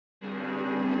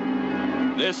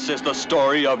This is the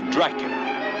story of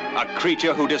Dracula, a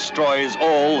creature who destroys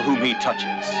all whom he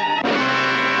touches.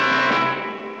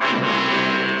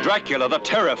 Dracula the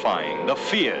terrifying, the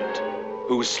feared,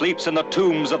 who sleeps in the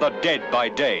tombs of the dead by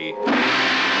day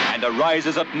and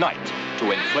arises at night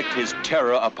to inflict his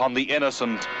terror upon the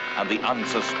innocent and the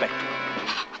unsuspecting.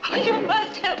 Oh, you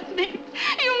must help me.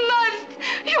 You must.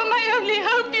 You're my only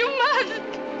hope. You must.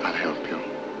 I'll help you.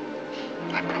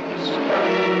 I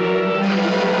promise.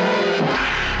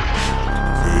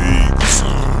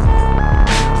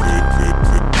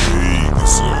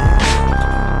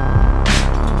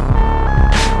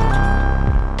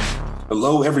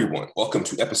 Hello, everyone. Welcome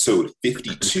to episode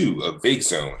 52 of Vague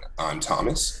Zone. I'm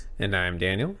Thomas. And I'm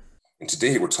Daniel. And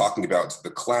today we're talking about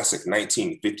the classic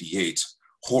 1958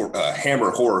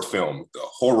 Hammer horror film, The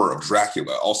Horror of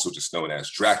Dracula, also just known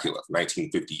as Dracula,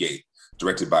 1958,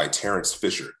 directed by Terence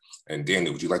Fisher. And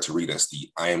Daniel, would you like to read us the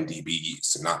IMDb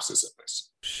synopsis of this?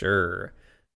 Sure.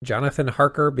 Jonathan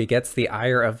Harker begets the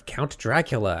ire of Count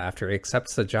Dracula after he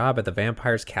accepts a job at the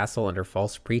vampire's castle under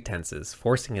false pretenses,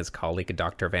 forcing his colleague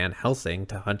Dr. Van Helsing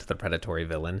to hunt the predatory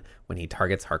villain when he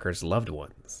targets Harker's loved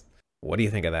ones. What do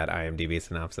you think of that IMDb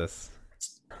synopsis?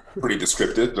 Pretty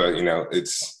descriptive, but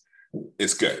it's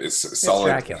good. It's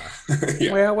solid. It's Dracula.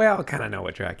 Yeah. Well, we all kind of know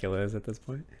what Dracula is at this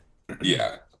point.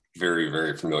 Yeah. Very,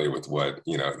 very familiar with what,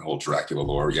 the whole Dracula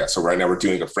lore. Yeah. So right now we're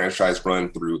doing a franchise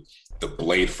run through the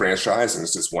Blade franchise, and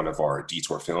this is one of our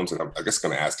detour films. And I'm I guess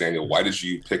going to ask Daniel, why did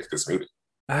you pick this movie?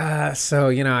 I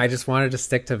just wanted to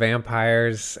stick to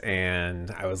vampires, and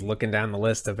I was looking down the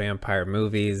list of vampire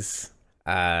movies.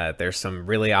 There's some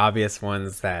really obvious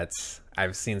ones that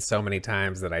I've seen so many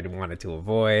times that I wanted to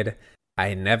avoid.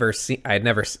 I'd never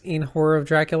seen Horror of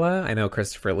Dracula. I know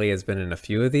Christopher Lee has been in a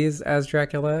few of these as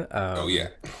Dracula. Oh, yeah.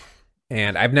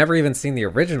 And I've never even seen the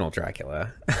original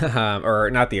Dracula,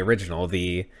 or not the original,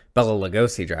 the Bela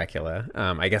Lugosi Dracula.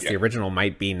 I guess the original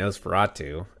might be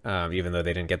Nosferatu, even though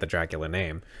they didn't get the Dracula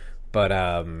name. But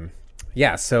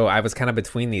so I was kind of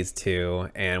between these two.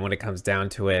 And when it comes down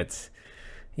to it,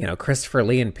 Christopher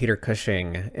Lee and Peter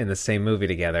Cushing in the same movie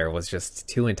together was just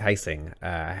too enticing.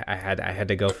 I had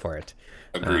to go for it.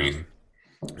 Agreed.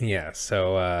 What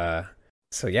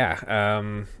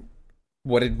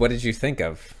did you think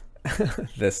of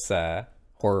this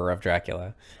Horror of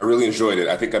Dracula? I really enjoyed it.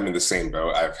 I think I'm in the same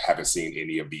boat. I haven't seen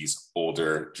any of these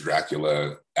older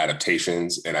Dracula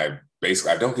adaptations, and I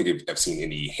don't think I've seen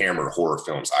any Hammer horror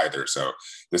films either. So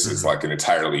this is like an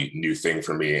entirely new thing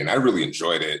for me, and I really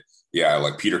enjoyed it. Yeah,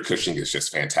 like Peter Cushing is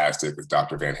just fantastic with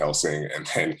Dr. Van Helsing. And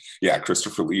then,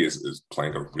 Christopher Lee is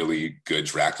playing a really good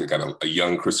Dracula. Got a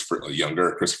younger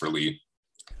Christopher Lee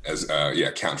as,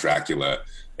 Count Dracula.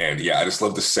 And I just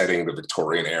love the setting, the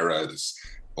Victorian era. This,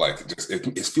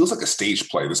 it feels like a stage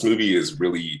play. This movie is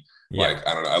really, I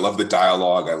don't know. I love the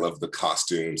dialogue. I love the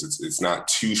costumes. It's not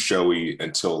too showy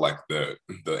until the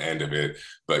end of it.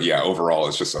 But overall,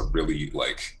 it's just a really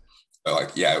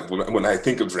when I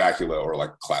think of Dracula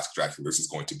or classic Dracula, this is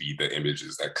going to be the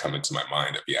images that come into my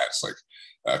mind of it's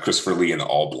Christopher Lee in the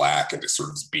all black and just sort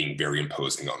of being very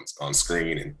imposing on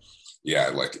screen. And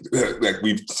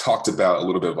we've talked about a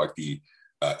little bit of the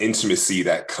intimacy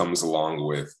that comes along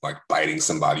with biting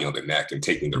somebody on the neck and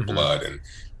taking their blood. And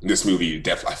this movie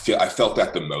definitely, I felt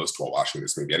that the most while watching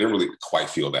this movie. I didn't really quite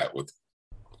feel that with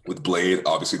Blade.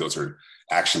 Obviously those are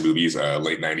action movies,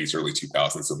 late 90s, early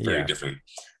 2000s, so very different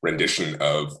rendition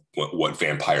of what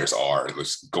vampires are. It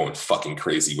was going fucking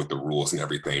crazy with the rules and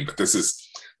everything. But this is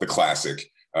the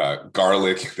classic.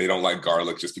 Garlic, they don't like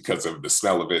garlic just because of the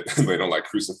smell of it. They don't like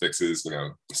crucifixes.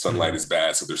 Sunlight is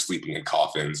bad, so they're sleeping in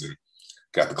coffins, and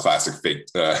got the classic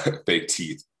fake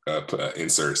teeth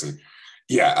inserts. And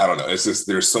I don't know. It's just,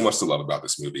 there's so much to love about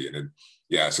this movie. And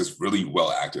it's just really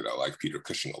well acted. I like Peter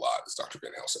Cushing a lot as Dr.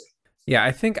 Van Helsing. Yeah,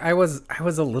 I think I was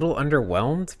a little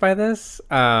underwhelmed by this.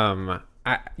 I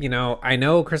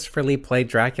know Christopher Lee played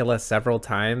Dracula several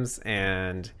times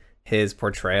and his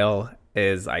portrayal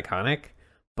is iconic,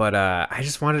 but I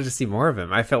just wanted to see more of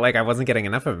him. I felt like I wasn't getting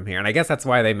enough of him here, and I guess that's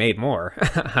why they made more.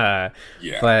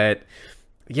 But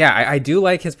I do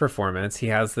like his performance. He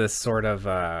has this sort of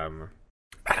I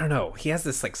don't know, he has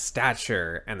this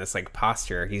stature and this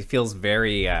posture. He feels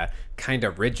very kind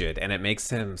of rigid, and it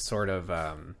makes him sort of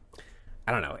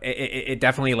I don't know. It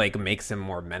definitely makes him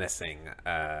more menacing.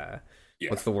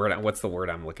 What's the word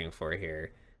I'm looking for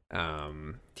here?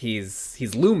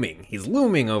 He's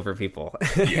looming over people.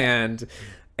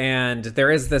 and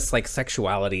there is this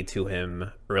sexuality to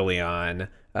him early on.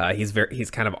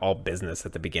 He's kind of all business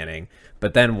at the beginning,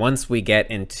 but then once we get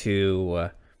into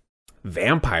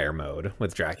vampire mode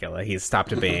with Dracula, he's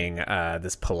stopped being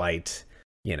this polite,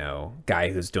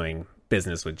 guy who's doing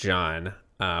business with John.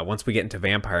 Once we get into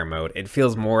vampire mode, it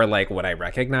feels more like what I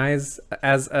recognize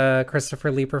as a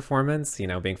Christopher Lee performance, you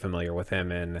know, being familiar with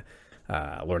him in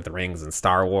Lord of the Rings and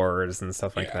Star Wars and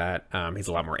stuff like that. He's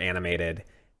a lot more animated,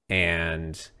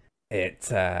 and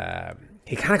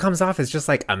he kind of comes off as just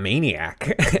like a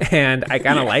maniac. And I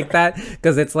kind of like that,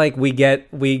 because it's like we get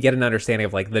an understanding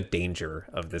of like the danger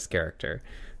of this character.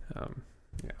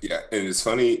 Yeah, and it's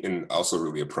funny and also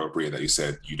really appropriate that you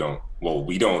said we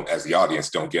don't, as the audience,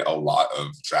 don't get a lot of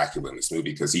Dracula in this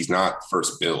movie, because he's not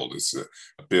first billed. It's a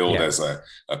build as a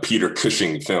Peter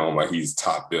Cushing film, like he's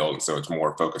top billed, and so it's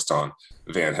more focused on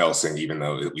Van Helsing, even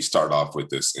though we start off with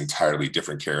this entirely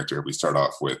different character. We start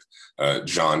off with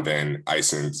John Van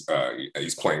Eysen.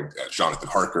 He's playing Jonathan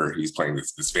Harker. He's playing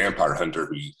this vampire hunter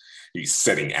who he's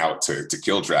setting out to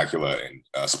kill Dracula, and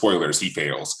spoilers, he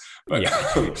fails. But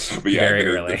very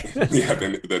early.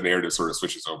 Then the narrative sort of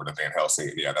switches over to Van Helsing,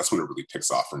 and that's when it really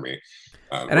picks off for me.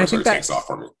 And I think that takes off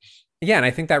for me. Yeah, and I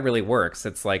think that really works.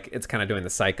 It's like it's kind of doing the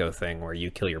Psycho thing where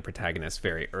you kill your protagonist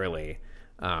very early.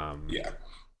 And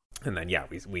then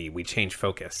we change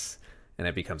focus, and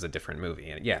it becomes a different movie.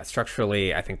 And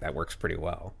structurally, I think that works pretty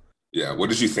well. Yeah, what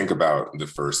did you think about the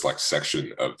first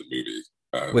section of the movie?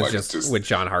 With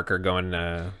John Harker going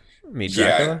to meet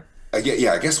Dracula? I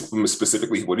guess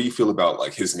specifically, what do you feel about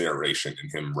his narration and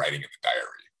him writing in the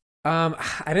diary?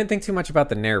 I didn't think too much about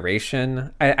the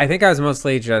narration. I think I was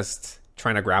mostly just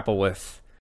trying to grapple with,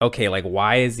 okay,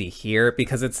 why is he here?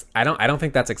 Because I don't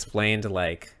think that's explained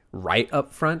right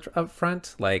up front.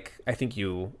 I think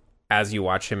as you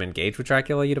watch him engage with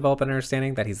Dracula, you develop an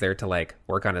understanding that he's there to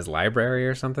work on his library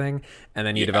or something, and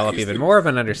then you develop even more of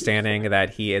an understanding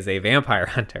that he is a vampire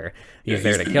hunter. He's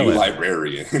there to kill it.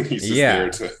 Librarian. He's just there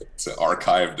to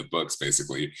archive the books,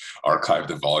 basically archive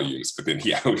the volumes. But then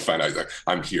we find out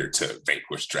I'm here to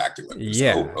vanquish Dracula.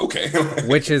 Okay,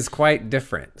 which is quite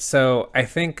different. So I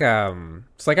think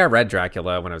it's I read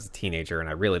Dracula when I was a teenager, and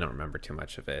I really don't remember too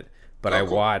much of it. But I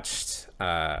watched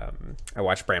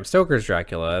Bram Stoker's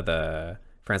Dracula, the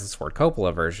Francis Ford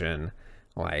Coppola version,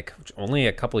 only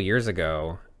a couple years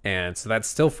ago, and so that's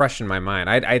still fresh in my mind.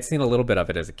 I'd seen a little bit of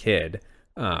it as a kid,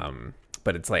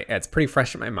 but it's pretty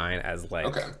fresh in my mind as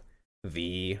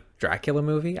the Dracula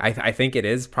movie. I think it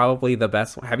is probably the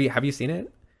best one. Have you seen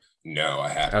it? No, I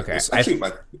haven't. Okay, I think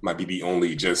might be the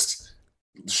only just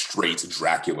straight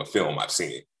Dracula film I've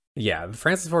seen. Yeah, the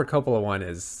Francis Ford Coppola one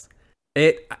is.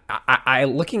 I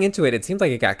looking into it, it seems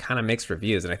like it got kind of mixed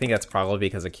reviews, and I think that's probably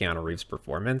because of Keanu Reeves'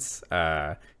 performance.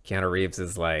 Keanu Reeves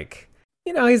is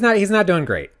he's not doing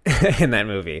great in that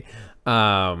movie.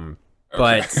 But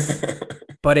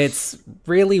it's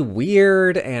really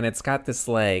weird, and it's got this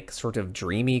sort of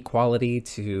dreamy quality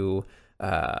to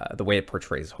the way it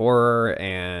portrays horror,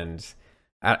 and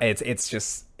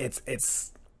it's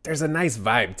there's a nice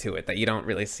vibe to it that you don't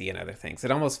really see in other things.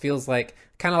 It almost feels kind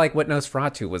of like what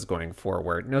Nosferatu was going for,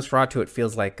 where Nosferatu, it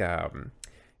feels like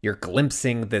you're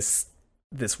glimpsing this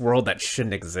world that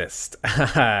shouldn't exist.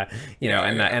 The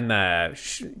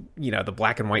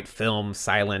black and white film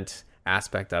silent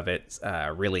aspect of it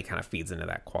really kind of feeds into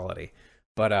that quality.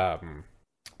 But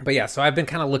yeah, so I've been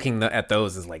kind of looking at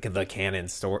those as the canon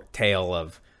tale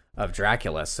of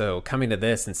Dracula. So coming to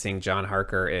this and seeing John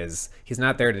Harker he's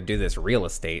not there to do this real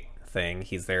estate thing.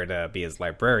 He's there to be his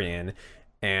librarian,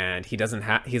 and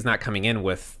he's not coming in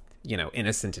with,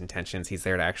 innocent intentions. He's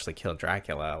there to actually kill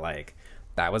Dracula.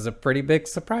 That was a pretty big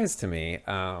surprise to me.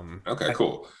 Okay,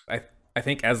 cool. I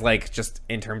think as just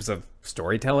in terms of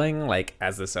storytelling,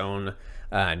 as this own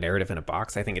narrative in a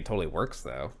box, I think it totally works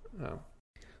though.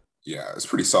 Yeah, it's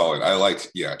pretty solid. I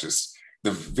just the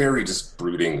very just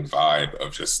brooding vibe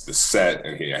of just the set,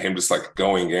 and him just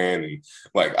going in, and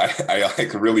I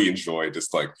really enjoy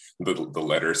just the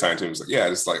letter signed to him.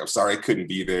 It's I'm sorry I couldn't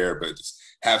be there, but just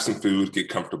have some food, get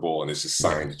comfortable, and it's just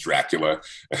signed Dracula.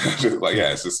 It's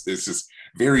just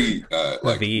very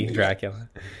the Dracula.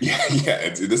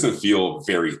 It doesn't feel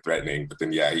very threatening, but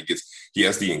then he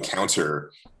has the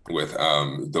encounter with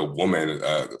the woman,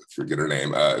 forget her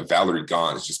name, Valerie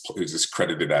Gaunt is just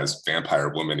credited as vampire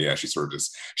woman. She sort of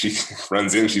she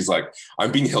runs in, she's like,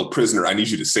 I'm being held prisoner, I need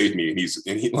you to save me, and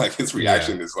his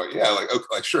reaction is okay,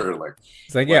 sure,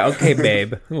 he's okay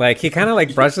babe. He kind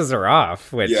of brushes her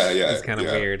off, which is kind of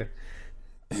weird.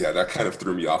 That kind of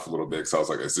threw me off a little bit, because I was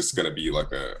is this gonna be a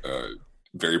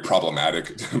very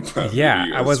problematic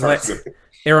I was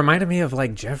it reminded me of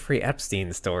Jeffrey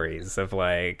Epstein stories of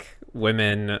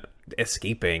women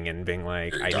escaping and being I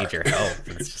need your help.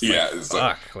 And it's just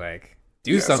fuck.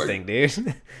 Do something,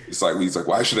 dude. It's like he's like,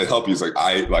 why should I help you? He's like,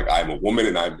 I'm a woman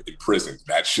and I'm in prison.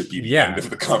 That should be the end of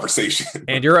the conversation.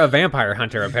 And you're a vampire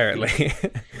hunter, apparently.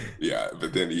 Yeah,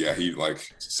 but then he like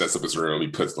sets up his room. He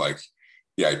puts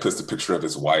the picture of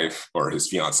his wife or his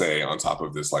fiance on top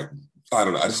of this, like, I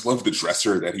don't know. I just love the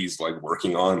dresser that he's like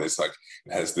working on. It's like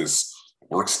it has this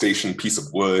workstation piece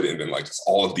of wood and then like just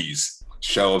all of these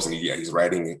shelves, and he's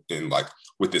writing in like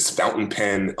with this fountain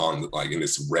pen on like in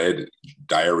this red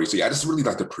diary. So I just really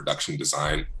like the production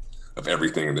design of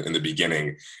everything in the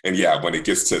beginning. And when it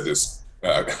gets to this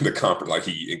the conference, like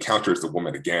he encounters the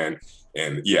woman again,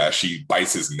 and she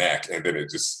bites his neck, and then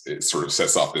it sort of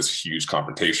sets off this huge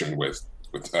confrontation with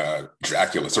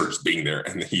Dracula sort of just being there,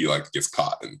 and then he like gets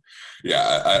caught. And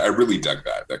I really dug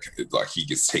that like he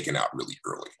gets taken out really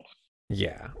early.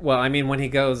 Yeah, well, I mean, when he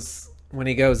goes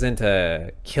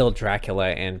into kill Dracula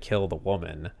and kill the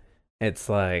woman, it's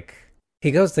like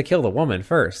he goes to kill the woman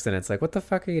first, and it's like, what the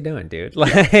fuck are you doing, dude?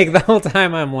 Like the whole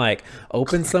time I'm like,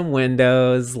 open some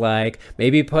windows, like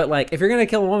maybe put like, if you're gonna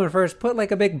kill a woman first, put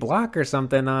like a big block or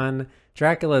something on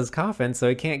Dracula's coffin so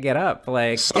he can't get up.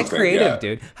 Like, get creative,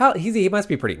 dude. He must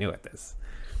be pretty new at this.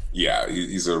 Yeah,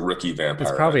 he's a rookie vampire.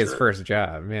 It's probably his first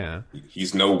job. Yeah,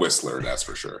 he's no Whistler, that's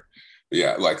for sure.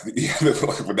 Yeah,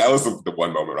 that was the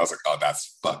one moment where I was like, oh,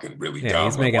 that's fucking really dumb.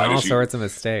 He's making all sorts of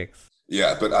mistakes.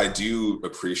 Yeah, but I do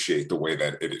appreciate the way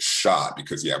that it is shot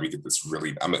because we get this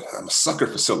really. I'm a sucker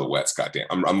for silhouettes. Goddamn,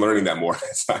 I'm learning that more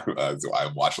as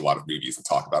I watch a lot of movies and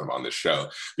talk about them on this show.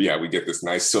 But we get this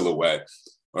nice silhouette.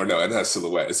 Or no, it's not a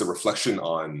silhouette. It's a reflection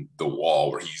on the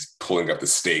wall where he's pulling up the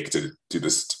stake to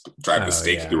drive the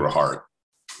stake through her heart.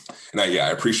 And I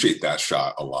appreciate that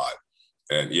shot a lot.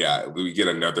 And we get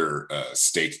another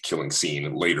stake killing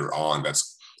scene later on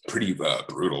that's pretty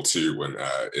brutal too when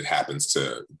it happens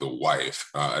to the wife.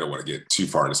 I don't want to get too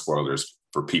far into spoilers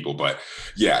for people, but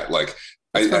like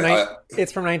it's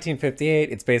from 1958.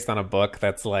 It's based on a book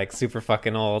that's like super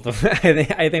fucking old.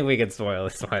 I think we could spoil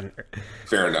this one.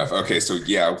 Fair enough. Okay, so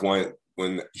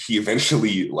when he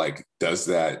eventually like does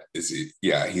that,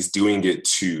 he's doing it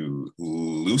to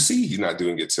Lucy. He's not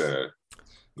doing it to,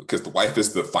 because the wife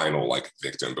is the final like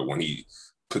victim, but when he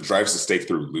drives the stake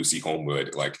through Lucy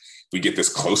Homewood, like we get this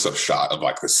close-up shot of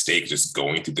like the stake just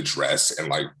going through the dress and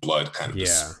like blood kind of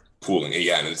just pooling.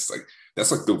 And it's like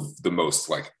that's like the most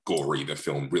like gory the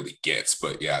film really gets.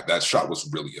 But that shot was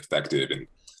really effective, and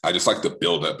I just like the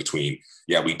build-up between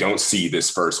we don't see this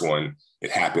first one.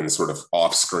 It happens sort of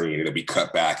off screen, and then we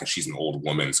cut back, and she's an old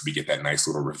woman, so we get that nice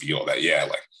little reveal that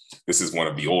like this is one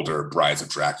of the older brides of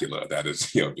Dracula that has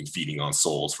been feeding on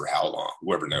souls for how long,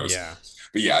 whoever knows.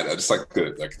 But I just like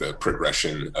the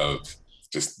progression of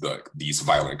just these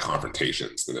violent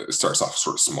confrontations. It starts off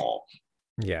sort of small.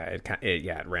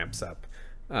 It ramps up.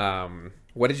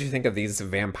 What did you think of these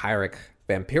vampiric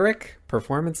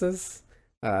performances?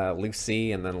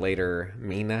 Lucy and then later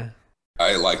Mina.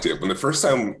 I liked it. When the first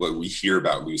time we hear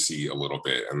about Lucy a little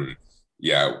bit, and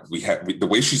the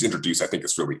way she's introduced, I think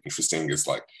is really interesting. Is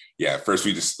like, first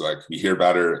we just we hear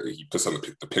about her. He puts on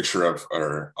the picture of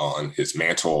her on his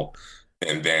mantle,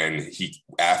 and then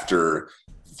after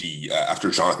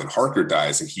Jonathan Harker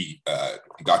dies, and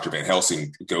Dr. Van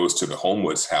Helsing goes to the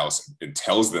Holmwood's house and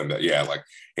tells them that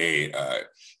hey,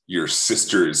 your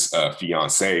sister's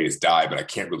fiance has died, but I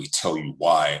can't really tell you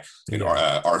why. And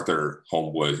Arthur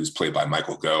Holmwood, who's played by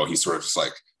Michael Gough, he's sort of just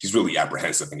like, he's really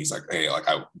apprehensive, and he's like, hey, like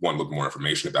I want a little more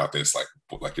information about this, like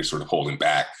you're sort of holding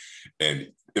back. And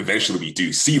eventually we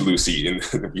do see Lucy, and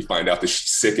we find out that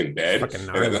she's sick in bed. And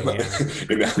then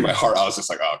my heart, I was just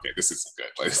like, oh, okay, this isn't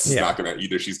good. Like, this is not gonna,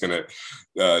 either she's gonna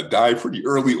die pretty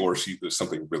early, or there's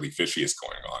something really fishy is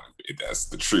going on. That's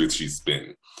the truth. She's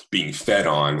been being fed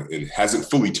on and hasn't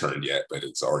fully turned yet, but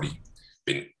it's already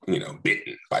been,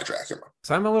 bitten by Dracula.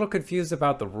 So I'm a little confused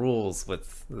about the rules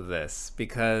with this,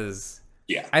 because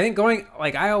I think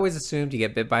I always assumed you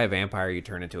get bit by a vampire, you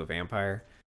turn into a vampire.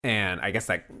 And I guess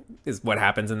that is what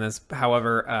happens in this.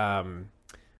 However,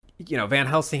 Van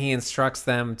Helsing, he instructs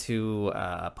them to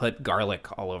put garlic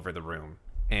all over the room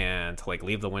and to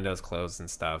leave the windows closed and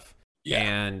stuff. Yeah.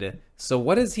 And so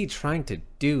what is he trying to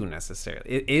do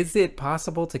necessarily? Is it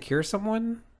possible to cure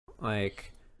someone?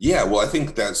 Yeah, well, I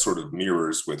think that sort of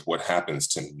mirrors with what happens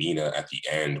to Mina at the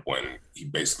end when he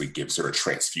basically gives her a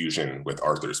transfusion with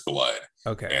Arthur's blood.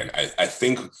 Okay. And I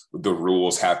think the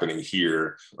rules happening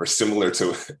here are similar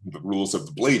to the rules of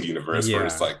the Blade universe, where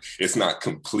it's it's not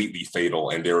completely fatal,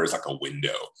 and there is a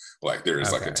window. There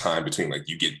is a time between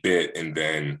you get bit, and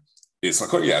then it's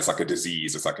it's like a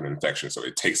disease, it's like an infection. So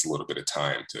it takes a little bit of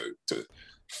time to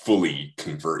fully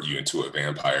convert you into a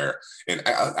vampire. And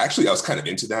I was kind of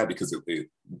into that because it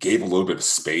gave a little bit of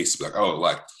space, like, oh,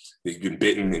 like you've been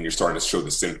bitten and you're starting to show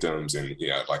the symptoms, and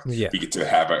like you get to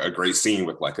have a great scene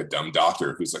with like a dumb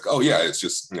doctor who's like, oh yeah, it's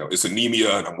just it's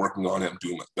anemia and I'm working on it, I'm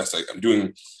doing my best, I'm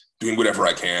doing whatever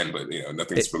I can, but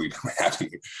nothing's really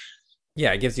happening.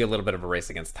 Yeah, it gives you a little bit of a race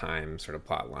against time sort of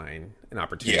plot line, an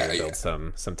opportunity to build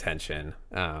some tension.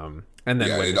 And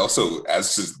then it also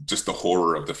adds just the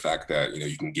horror of the fact that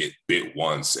you can get bit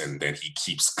once and then he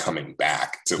keeps coming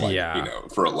back to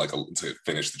to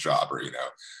finish the job, or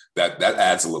that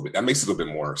adds a little bit, that makes it a little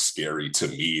bit more scary to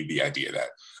me, the idea that,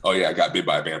 oh yeah, I got bit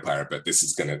by a vampire, but this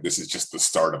is just the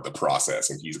start of the process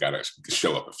and he's got to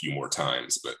show up a few more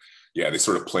times. But yeah, they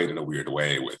sort of played in a weird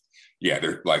way with,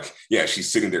 they're like,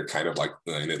 she's sitting there kind of like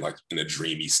in a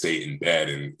dreamy state in bed,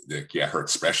 and her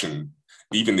expression,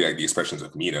 even the expressions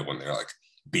of Mina when they're like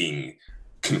being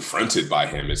confronted by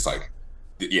him, it's like,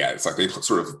 it's like they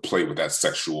sort of play with that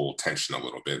sexual tension a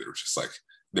little bit. They're just like,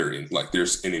 they're in, like,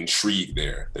 there's an intrigue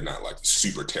there. They're not like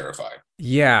super terrified.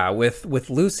 Yeah, with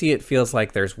Lucy, it feels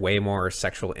like there's way more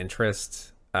sexual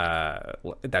interest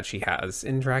that she has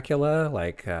in Dracula.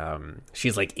 Like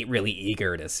she's like really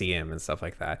eager to see him and stuff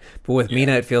like that. But with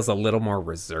Mina, it feels a little more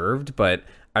reserved. But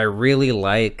I really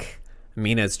like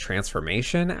Mina's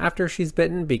transformation after she's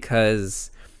bitten, because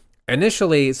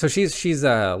initially, so she's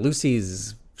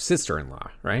Lucy's sister-in-law,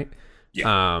 right?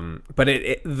 Yeah. But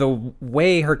the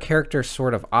way her character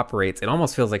sort of operates, it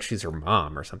almost feels like she's her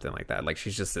mom or something like that. Like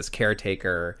she's just this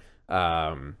caretaker.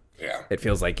 It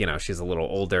feels like, she's a little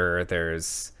older.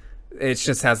 It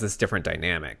just has this different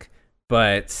dynamic.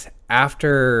 But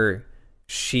after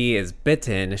she is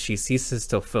bitten, she ceases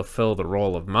to fulfill the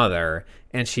role of mother,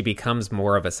 and she becomes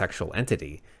more of a sexual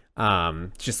entity.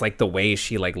 Just like the way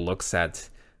she like looks at,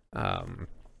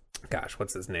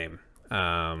 what's his name?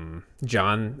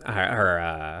 John,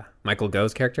 her Michael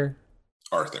Goh's character?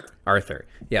 Arthur.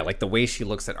 Yeah, like the way she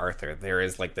looks at Arthur, there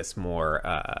is like this more,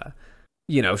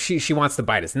 she wants to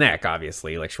bite his neck,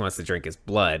 obviously. Like she wants to drink his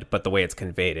blood, but the way it's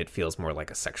conveyed, it feels more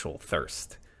like a sexual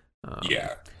thirst.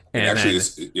 And actually,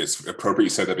 it's appropriate you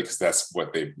said that, because that's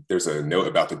what there's a note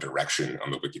about the direction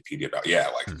on the Wikipedia about,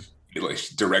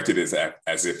 directed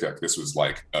as if like this was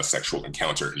like a sexual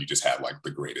encounter and you just had like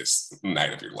the greatest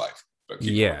night of your life.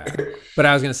 But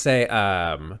I was going to say,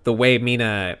 the way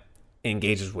Mina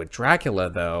engages with Dracula,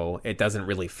 though, it doesn't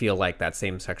really feel like that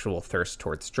same sexual thirst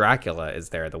towards Dracula is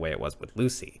there the way it was with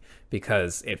Lucy,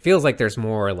 because it feels like there's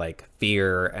more like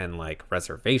fear and like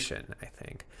reservation, I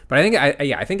think. But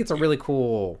I think it's a really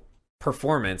cool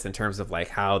performance in terms of like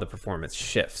how the performance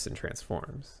shifts and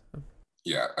transforms.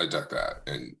 Yeah, I dug that.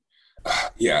 And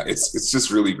it's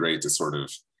just really great to sort of,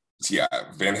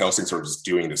 Van Helsing sort of just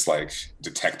doing this like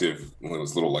detective,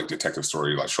 this little like detective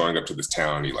story, like showing up to this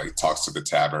town. He like talks to the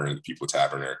tavern, and the people at the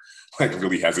tavern are like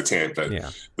really hesitant, but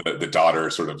the daughter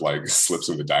sort of like slips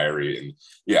in the diary. And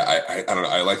I don't know.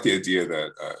 I like the idea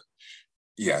that,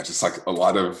 just like a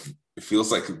lot of, it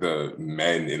feels like the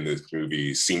men in this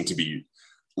movie seem to be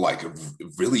like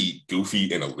really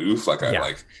goofy and aloof. Like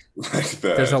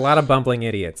there's a lot of bumbling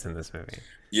idiots in this movie.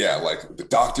 Yeah, like the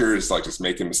doctor is like just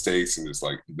making mistakes and just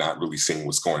like not really seeing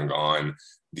what's going on.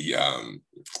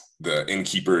 The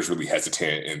innkeeper is really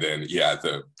hesitant, and then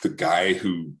the guy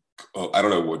who, I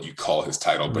don't know what you call his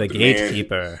title, but the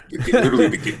gatekeeper, literally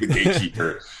the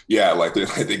gatekeeper. Yeah, like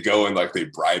they go and like they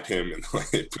bribe him, and like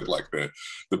they put like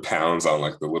the pounds on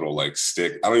like the little like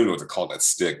stick. I don't even know what to call that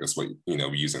stick. That's what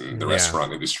we use in the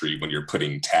restaurant industry when you're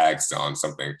putting tags on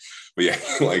something. But he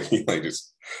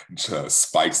just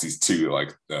spikes these two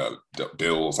like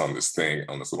bills on this thing,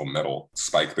 on this little metal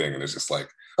spike thing, and it's just like,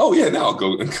 oh yeah, now I'll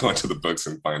go into the books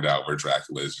and find out where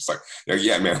Dracula is. Just like,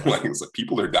 man, like it's like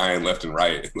people are dying left and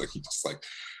right, and like you just like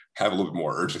have a little bit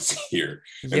more urgency here.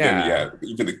 And then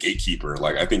even the gatekeeper,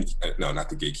 like I think not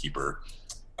the gatekeeper,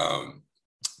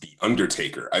 the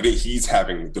Undertaker. I think he's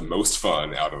having the most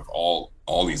fun out of all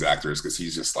these actors, because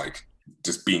he's just like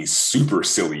being super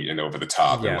silly and over the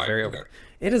top. Yeah, and very over.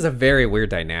 It is a very weird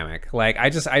dynamic. Like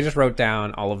I just wrote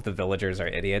down all of the villagers are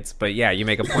idiots, but you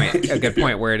make a good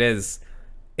point where it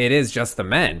is just the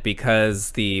men,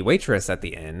 because the waitress at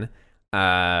the inn,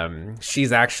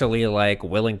 she's actually like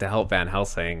willing to help Van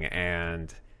Helsing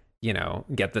and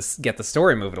get the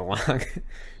story moving along.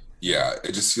 Yeah,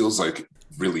 it just feels like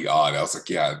really odd. I was like,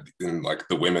 and like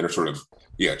the women are sort of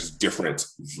just different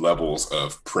levels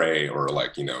of prey, or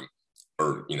like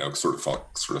sort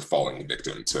of falling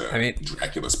victim to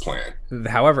Dracula's plan.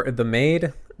 However, the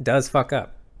maid does fuck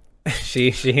up.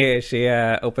 She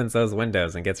opens those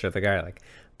windows and gets rid of the guy.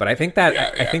 But I think that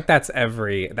Yeah, I yeah. think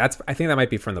I think that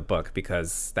might be from the book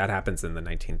because that happens in the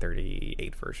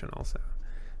 1938 version also.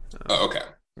 Oh, okay.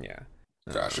 Yeah.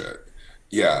 Gotcha.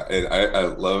 Yeah, and I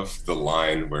love the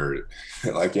line where,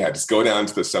 like, yeah, just go down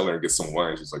to the cellar and get some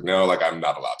wine. She's like, no, like, I'm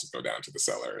not allowed to go down to the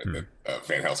cellar. And then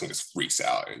Van Helsing just freaks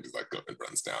out and just like go and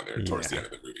runs down there towards the Yeah.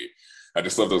 end of the movie. I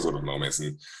just love those little moments.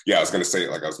 And yeah, I was gonna say,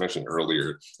 like I was mentioning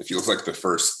earlier, it feels like the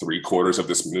first three quarters of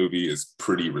this movie is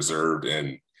pretty reserved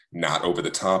and not over the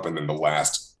top, and then the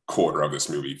last quarter of this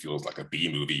movie feels like a B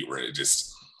movie where it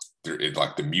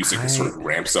like the music sort of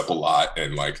ramps up a lot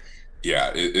and like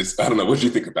yeah, it's I don't know. What do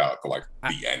you think about the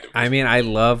end of it? I mean, I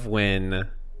love when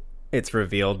it's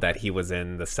revealed that he was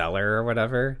in the cellar or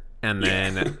whatever, and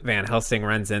then Van Helsing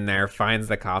runs in there, finds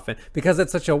the coffin because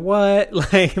it's such a what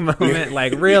like moment.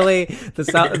 Like really,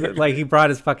 like he brought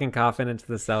his fucking coffin into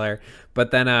the cellar,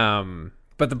 but then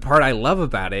but the part I love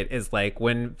about it is like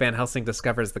when Van Helsing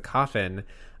discovers the coffin.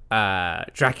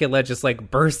 Dracula just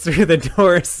like bursts through the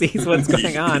door, sees what's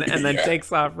going on, and then takes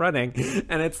off running.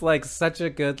 And it's like such a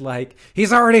good like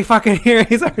he's already fucking here,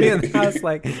 he's already in the house.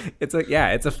 Like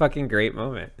it's a fucking great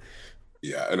moment.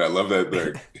 Yeah, and I love that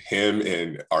like him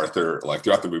and Arthur, like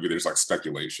throughout the movie, there's like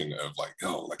speculation of like,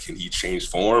 oh, like can he change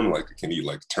form? Like can he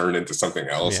like turn into something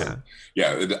else? Yeah. And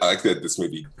yeah, I like that this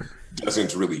movie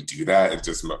doesn't really do that.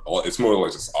 It's more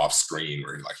like just off screen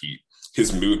where like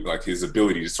his mood, like his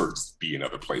ability to sort of just be in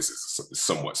other places is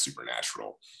somewhat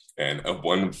supernatural. And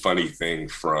one funny thing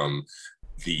from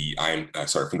from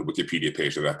the Wikipedia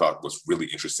page that I thought was really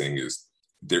interesting is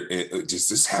does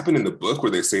this happen in the book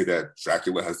where they say that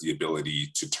Dracula has the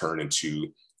ability to turn into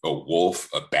a wolf,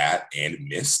 a bat, and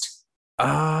mist?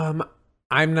 I'm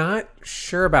not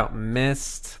sure about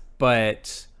mist,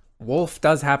 but wolf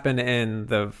does happen in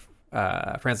the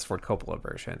Francis Ford Coppola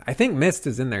version. I think Mist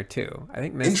is in there too. I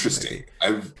think Mist. Interesting.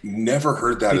 I've never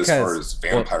heard that as far as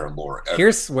vampire lore.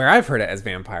 Here's where I've heard it as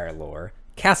vampire lore: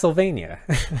 Castlevania,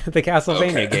 the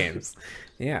Castlevania games.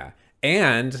 Yeah,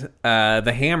 and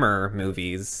the Hammer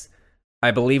movies.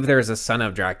 I believe there's a Son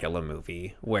of Dracula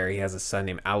movie where he has a son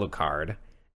named Alucard,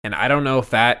 and I don't know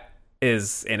if that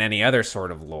is in any other sort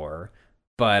of lore.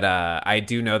 But I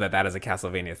do know that is a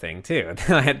Castlevania thing, too.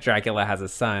 Dracula has a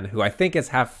son who I think is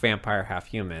half vampire, half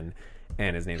human,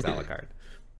 and his name's Alucard.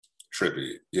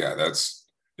 Trippy. Yeah,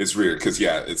 it's weird because,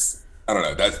 yeah, I don't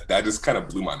know. That just kind of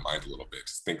blew my mind a little bit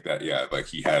to think that, yeah, like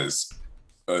he has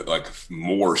like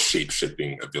more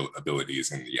shape-shifting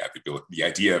abilities. And, yeah, the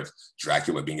idea of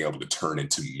Dracula being able to turn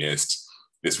into mist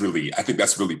is really, I think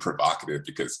that's really provocative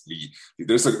because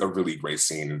there's a really great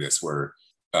scene in this where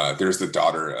there's the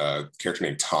daughter, character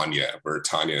named Tanya, where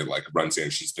Tanya like runs in.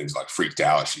 She's been like freaked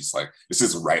out. She's like, this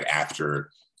is right after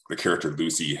the character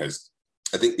Lucy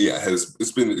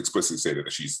it's been explicitly stated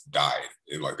that she's died.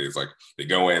 And like they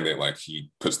go in, he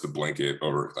puts the blanket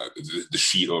over the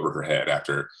sheet over her head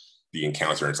after the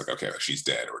encounter, and it's like, okay, she's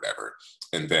dead or whatever.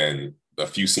 And then a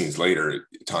few scenes later,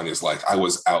 Tanya's like, I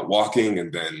was out walking,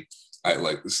 and then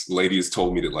this lady has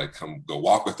told me to like come go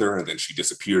walk with her, and then she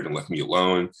disappeared and left me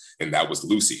alone, and that was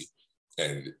Lucy.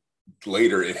 And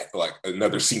later,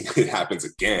 another scene it happens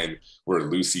again where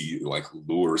Lucy like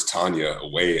lures Tanya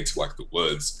away into like the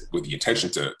woods with the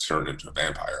intention to turn into a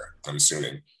vampire, I'm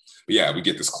assuming. But yeah, we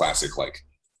get this classic like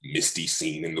misty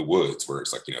scene in the woods where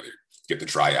it's like, they get the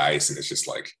dry ice and it's just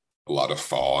like a lot of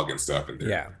fog and stuff, and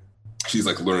she's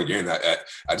like luring again.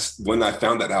 I just, when I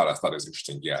found that out, I thought it was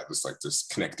interesting. Yeah,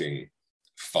 just connecting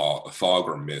fog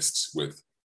or mist with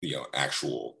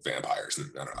actual vampires,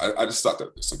 and I just thought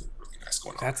that there's something really nice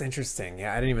going on. That's interesting.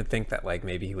 Yeah, I didn't even think that like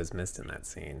maybe he was mist in that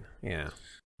scene.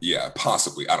 Yeah,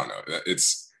 possibly. I don't know.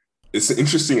 It's an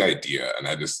interesting idea, and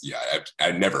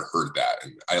I never heard that,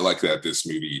 and I like that this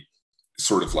movie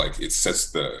sort of like it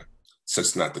sets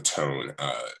not the tone.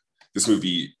 This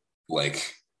movie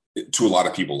like. To a lot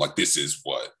of people, like this is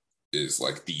what is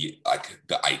like the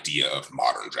idea of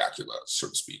modern Dracula, so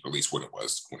to speak, or at least what it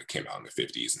was when it came out in the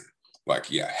 50s. And like,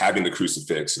 yeah, having the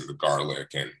crucifix and the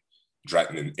garlic and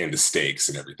the stakes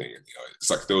and everything. And, it's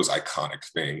like those iconic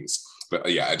things. But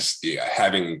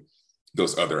having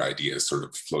those other ideas sort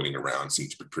of floating around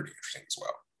seems to be pretty interesting as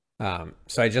well.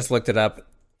 So I just looked it up.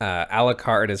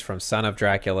 Alucard is from Son of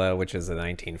Dracula, which is a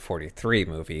 1943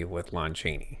 movie with Lon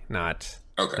Chaney, not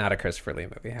a Christopher Lee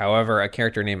movie. However, a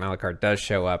character named Alucard does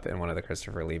show up in one of the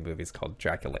Christopher Lee movies called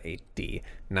Dracula 8D.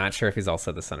 Not sure if he's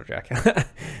also the son of Dracula.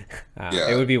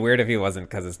 It would be weird if he wasn't,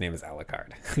 because his name is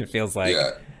Alucard. It feels like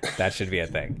that should be a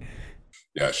thing.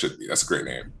 Yeah, it should be. That's a great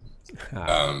name.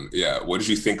 What did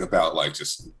you think about like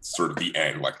just sort of the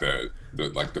end, like the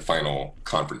final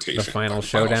confrontation, the final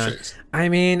showdown? I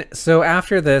mean, so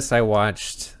after this, I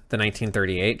watched the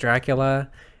 1938 Dracula,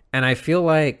 And I feel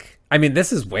like, I mean,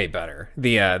 this is way better,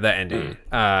 the ending,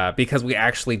 because we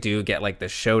actually do get like the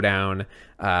showdown.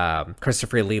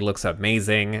 Christopher Lee looks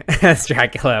amazing as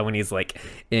Dracula when he's like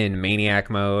in maniac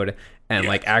mode, and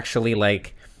like actually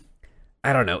like,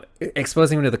 I don't know,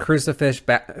 exposing him to the crucifix,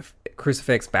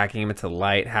 backing him into the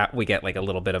light. We get like a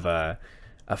little bit of a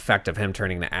effect of him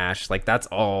turning to ash. Like that's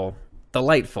all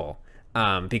delightful.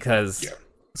 Because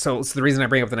so the reason I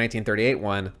bring up the 1938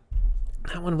 one,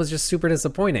 that one was just super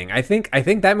disappointing. I think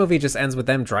that movie just ends with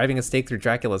them driving a stake through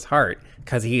Dracula's heart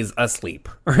because he's asleep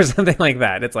or something like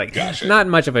that. It's like not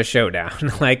much of a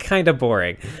showdown, like kind of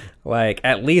boring. Like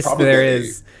at least there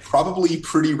is probably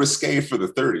pretty risque for the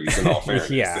 30s in all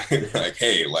fairness. Like,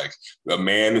 hey, like the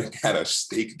man had a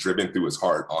stake driven through his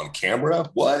heart on camera.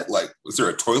 What? Like, was there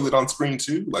a toilet on screen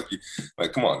too? Like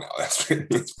come on now.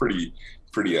 That's pretty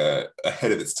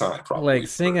ahead of its time, probably. Like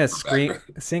seeing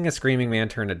a screaming man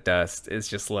turn to dust is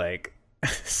just like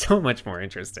so much more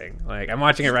interesting. Like I'm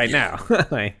watching it right now.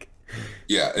 Like,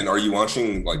 yeah. And are you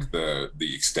watching like the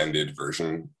extended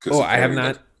version? Oh, I have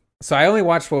not. So I only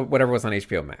watched whatever was on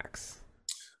HBO Max.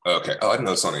 Okay. Oh, I didn't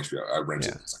know it's on HBO. I rented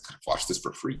it because I could have watched this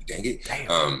for free. Dang it.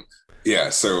 Damn.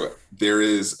 Yeah. So there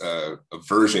is a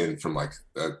version from like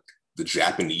the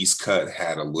Japanese cut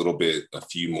had a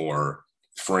few more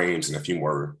frames and a few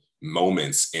more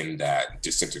moments in that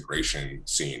disintegration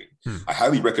scene. I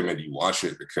highly recommend you watch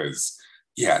it because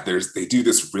they do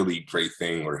this really great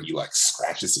thing where he like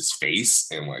scratches his face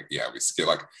and like we get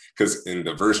like, because in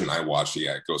the version I watched,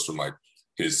 it goes from like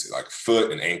his like foot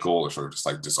and ankle are sort of just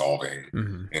like dissolving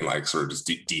and like sort of just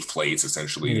deflates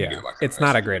essentially. Yeah, it's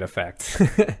not a great effect.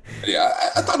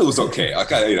 I thought it was okay.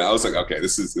 Like I was like, okay,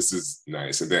 this is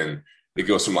nice. And then it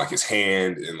goes from like his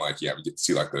hand and like we get to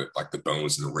see like the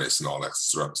bones and the wrists and all that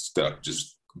sort of stuff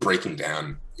just breaking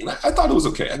down. And I thought it was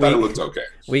okay. I thought it looked okay.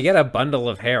 We get a bundle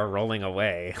of hair rolling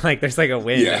away. Like there's like a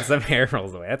wind and some hair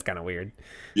rolls away. That's kind of weird.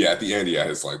 Yeah, at the end,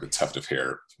 it's like the tuft of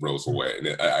hair rolls away.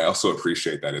 And I also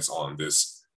appreciate that it's on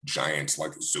this giant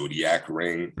like zodiac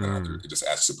ring. It just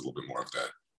adds a little bit more of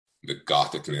the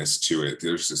gothicness to it.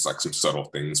 There's just like some subtle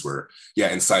things where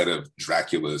inside of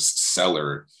Dracula's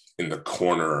cellar, in the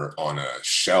corner on a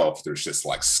shelf, there's just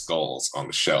like skulls on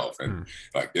the shelf, and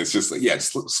like it's just like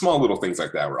just small little things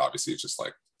like that where obviously it's just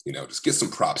like just get some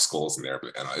prop skulls in there,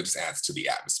 but it just adds to the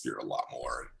atmosphere a lot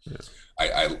more.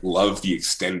 I love the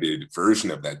extended version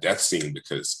of that death scene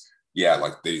because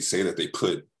like they say that they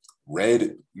put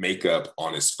red makeup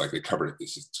on his, like they covered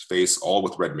his face all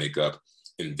with red makeup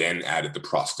and then added the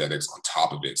prosthetics on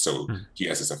top of it. So he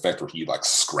has this effect where he like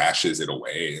scratches it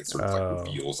away and sort of like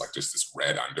reveals like just this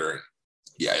red under. And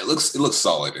it looks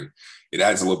solid, and it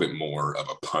adds a little bit more of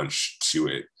a punch to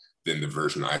it than the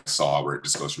version I saw where it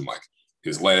just goes from like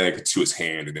his leg to his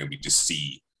hand, and then we just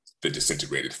see the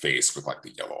disintegrated face with like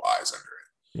the yellow eyes under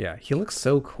it. Yeah, he looks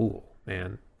so cool,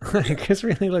 man. Chris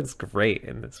really looks great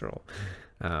in this role.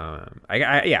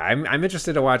 I'm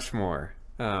interested to watch more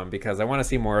because I want to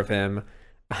see more of him.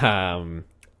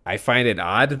 I find it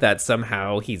odd that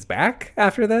somehow he's back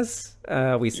after this.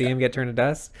 We see him get turned to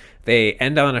dust. They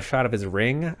end on a shot of his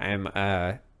ring.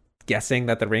 I'm guessing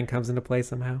that the ring comes into play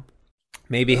somehow.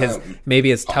 Maybe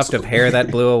his tuft of hair that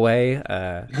blew away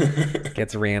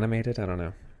gets reanimated. I don't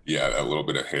know. Yeah, a little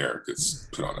bit of hair gets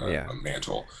put on a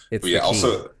mantle.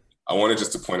 Also, I wanted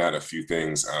just to point out a few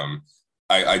things.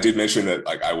 I did mention that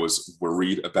like I was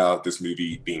worried about this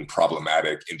movie being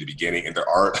problematic in the beginning, and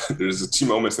there's two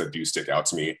moments that do stick out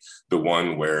to me. The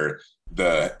one where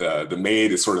the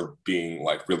maid is sort of being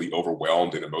like really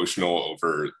overwhelmed and emotional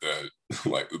over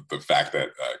the fact that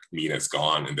Mina's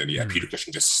gone, and then Peter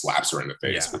Cushing just slaps her in the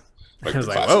face. With, like, I was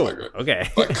the like, classic, whoa, okay.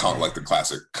 like the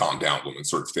classic calm down woman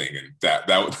sort of thing. And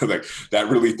that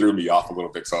really threw me off a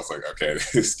little bit. So I was like, okay,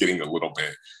 it's getting a little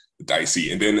bit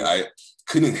dicey. And then I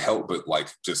couldn't help but like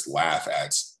just laugh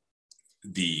at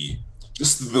the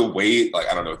way, like,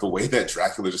 I don't know, the way that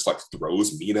Dracula just like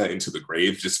throws Mina into the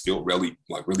grave just feel really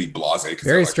blasé.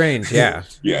 Very strange, yeah.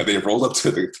 Yeah, they roll up to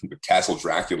the Castle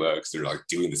Dracula because they're like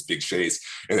doing this big chase,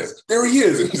 and there he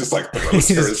is, and just like throws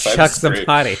he her just inside chucks the the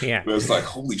body, yeah. And it was like,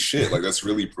 holy shit, like that's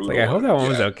really brutal. Like, I hope that one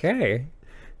was okay.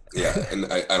 Yeah, and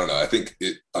I don't know, I think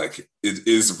it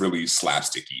is really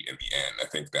slapsticky in the end. I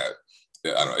think that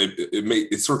I don't know,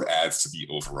 it sort of adds to the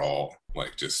overall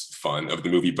like just fun of the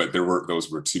movie, but those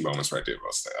were two moments right there where I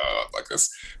was like that's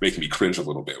making me cringe a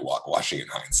little bit watching in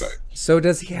hindsight. So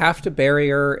does he have to bury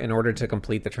her in order to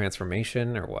complete the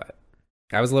transformation, or what?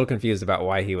 I was a little confused about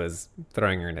why he was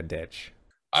throwing her in a ditch.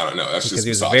 I don't know. That's because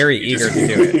just he was very eager to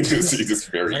do it. He's just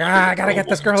very like, I gotta get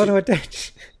this girl into a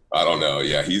ditch. I don't know.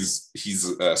 Yeah, he's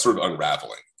sort of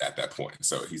unraveling at that point.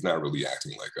 So he's not really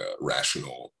acting like a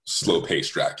rational,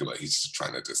 slow-paced Dracula. He's just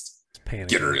trying to just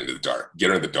get her into the dark, get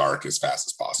her in the dark as fast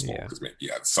as possible because maybe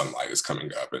the sunlight is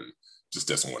coming up and just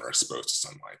doesn't want her exposed to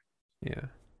sunlight. Yeah,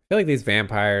 I feel like these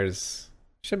vampires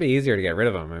should be easier to get rid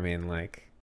of them. I mean,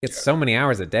 like it's so many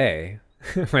hours a day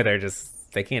where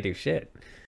they can't do shit.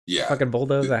 Yeah, fucking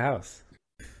bulldoze a house.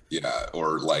 Yeah,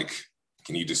 or like,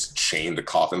 can you just chain the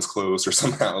coffins closed or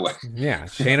somehow? Like, yeah,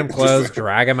 chain them closed,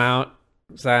 drag them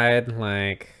outside.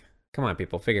 Like, come on,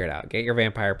 people, figure it out. Get your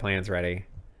vampire plans ready.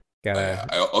 I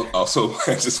also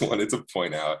I just wanted to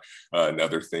point out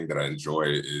another thing that I enjoy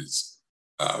is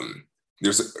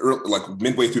there's like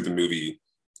midway through the movie,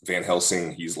 Van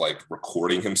Helsing, he's like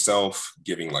recording himself,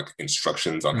 giving like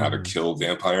instructions on how to kill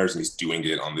vampires, and he's doing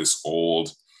it on this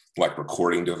old like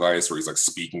recording device where he's like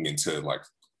speaking into like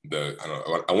I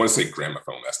want to say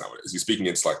gramophone. That's not what it is. He's speaking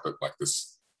into like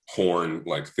this horn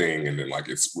like thing, and then like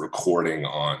it's recording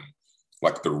on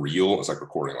like the reel. It's like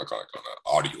recording like on an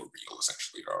audio reel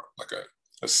essentially, or like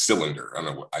a cylinder. I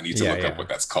don't know what I need to look up what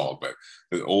that's called, but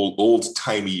an old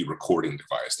timey recording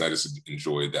device. And I just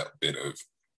enjoyed that bit of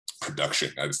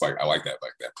production. I like that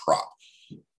prop.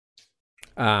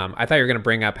 I thought you were gonna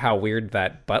bring up how weird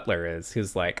that butler is,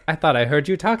 who's like, I thought I heard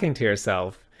you talking to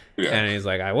yourself. Yeah. And he's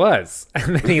like, I was.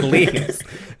 And then he leaves.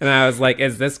 And I was like,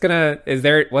 what's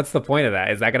the point of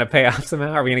that? Is that going to pay off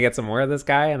somehow? Are we going to get some more of this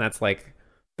guy? And that's like,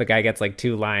 the guy gets like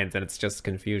 2 lines and it's just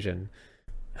confusion.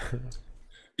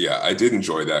 Yeah, I did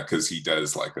enjoy that because he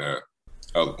does like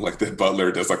like the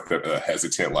butler does like the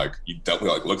hesitant, like he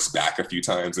definitely like looks back a few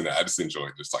times. And I just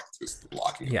enjoyed just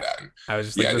blocking of that. And I was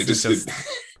just like, I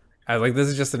was like, this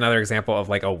is just another example of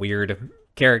like a weird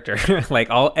character. Like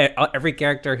every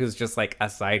character who's just like a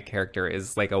side character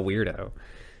is like a weirdo.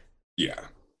 Yeah.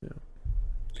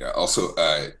 Also,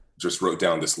 I just wrote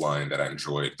down this line that I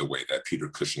enjoyed the way that Peter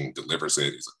Cushing delivers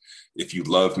it. He's like, if you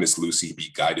love Miss Lucy, be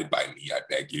guided by me, I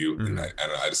beg you. And I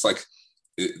just like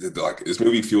this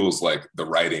movie feels like the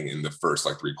writing in the first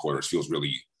like 3/4 feels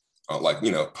really like,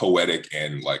 you know, poetic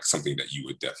and like something that you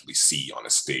would definitely see on a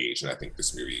stage. And I think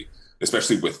this movie,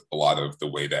 especially with a lot of the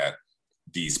way that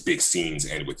these big scenes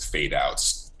end with fade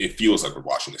outs, it feels like we're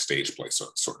watching a stage play,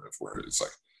 sort of, where it's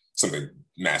like something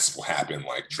massive will happen,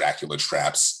 like Dracula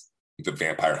traps the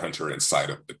vampire hunter inside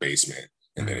of the basement,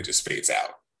 and then it just fades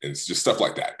out. And it's just stuff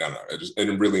like that. I don't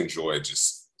know. I really enjoyed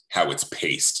just how it's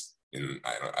paced, and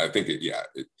I think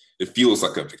it feels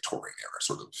like a Victorian era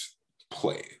sort of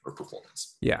play or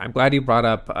performance. Yeah, I'm glad you brought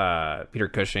up Peter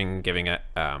Cushing giving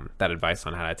that advice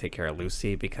on how to take care of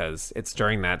Lucy, because it's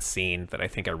during that scene that I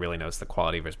think I really noticed the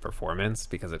quality of his performance,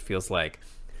 because it feels like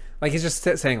he's just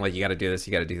saying like, you got to do this,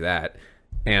 you got to do that,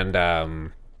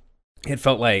 and it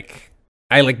felt like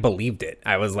I like believed it.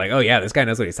 I was like, oh yeah, this guy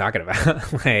knows what he's talking about.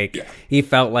 He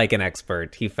felt like an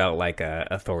expert. He felt like a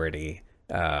authority,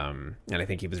 and I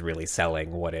think he was really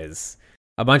selling what is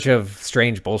a bunch of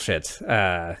strange bullshit,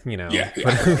 like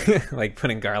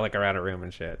putting garlic around a room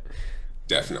and shit.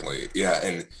 Definitely. Yeah.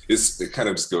 And it kind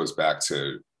of just goes back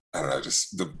to, I don't know,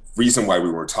 just the reason why we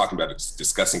were talking about it,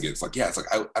 discussing it. It's like,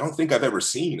 I don't think I've ever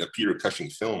seen a Peter Cushing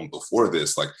film before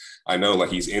this. Like, I know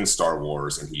like he's in Star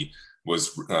Wars and he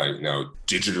was,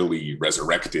 digitally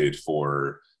resurrected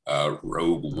for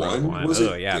Rogue One. Was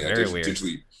it? Yeah, very weird.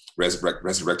 Digitally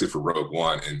resurrected for Rogue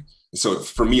One. And so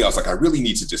for me, I was like, I really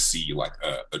need to just see like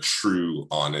a true,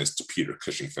 honest Peter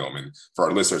Cushing film. And for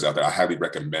our listeners out there, I highly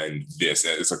recommend this.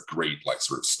 It's a great like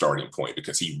sort of starting point,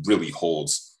 because he really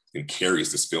holds and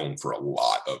carries this film for a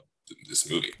lot of this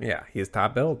movie. Yeah, he's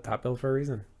top billed for a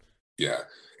reason. Yeah.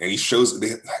 And he shows,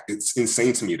 it's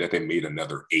insane to me that they made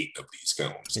another 8 of these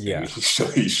films. Yeah. And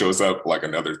he shows up like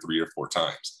another 3 or 4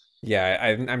 times.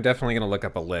 Yeah, I'm definitely going to look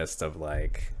up a list of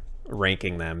like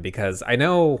ranking them, because I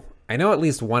know at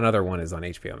least one other one is on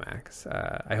HBO Max.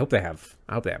 I hope they have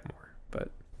more,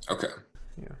 but okay.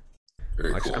 Yeah.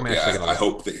 Very cool. I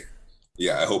hope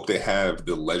they have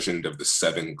The Legend of the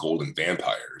 7 Golden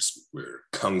Vampires, where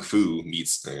kung fu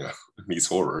meets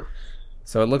horror.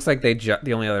 So it looks like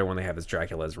the only other one they have is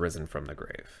Dracula's Risen from the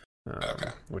Grave.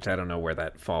 Which I don't know where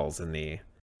that falls in the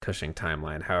Cushing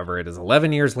timeline. However, it is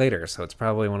 11 years later, so it's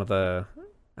probably one of the,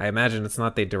 I imagine it's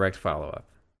not the direct follow-up.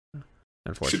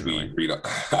 Unfortunately. Should we read?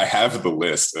 I have the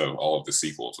list of all of the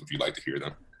sequels. Would you like to hear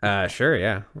them? Sure,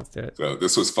 yeah. Let's do it. So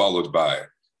this was followed by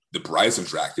The Brides of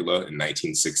Dracula in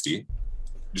 1960,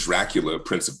 Dracula,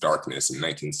 Prince of Darkness in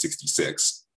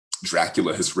 1966,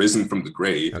 Dracula Has Risen from the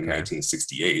Grave in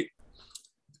 1968,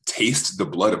 Taste the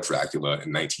Blood of Dracula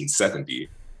in 1970,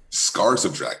 Scars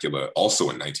of Dracula, also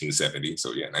in 1970. So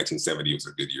yeah, 1970 was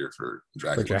a good year for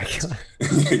Dracula.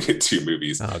 Get 2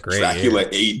 movies. Oh, great. Dracula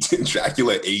AD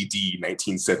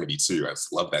 1972. I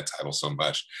just love that title so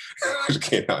much. It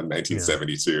came out in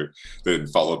 1972. Then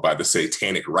followed by The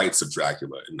Satanic Rites of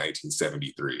Dracula in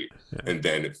 1973. And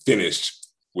then it finished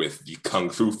with the kung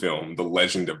fu film, The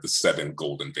Legend of the Seven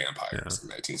Golden Vampires in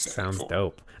 1974. Sounds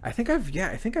dope. I think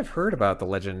I've heard about The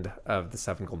Legend of the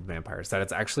Seven Golden Vampires, that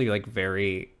it's actually like a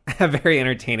very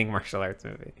entertaining martial arts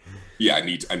movie. Yeah, I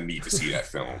need to see that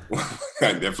film.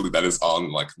 Definitely, that is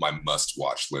on like my must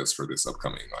watch list for this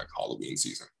upcoming like Halloween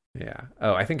season. Yeah.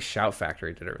 Oh, I think Shout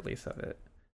Factory did a release of it.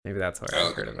 Maybe that's where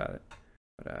I heard about it.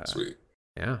 But, sweet.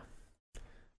 Yeah.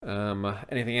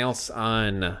 Anything else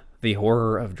on the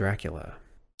horror of Dracula?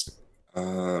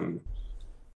 No,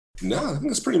 I think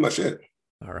that's pretty much it.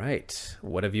 All right.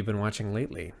 What have you been watching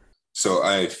lately? So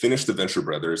I finished The Venture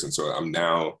Brothers, and so I'm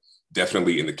now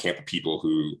definitely in the camp of people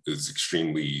who is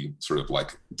extremely sort of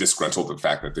like disgruntled with the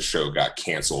fact that the show got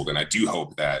canceled. And I do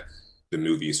hope that the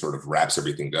movie sort of wraps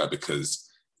everything up because,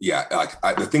 yeah,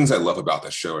 like the things I love about the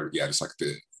show are, yeah, just like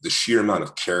the sheer amount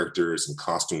of characters and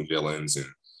costume villains, and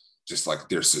just like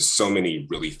there's just so many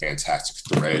really fantastic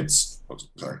threads. Oh,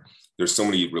 sorry. There's so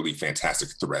many really fantastic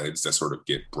threads that sort of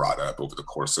get brought up over the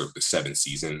course of the 7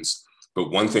 seasons. But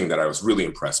one thing that I was really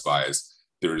impressed by is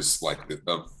there's like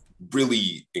a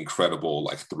really incredible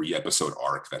like 3-episode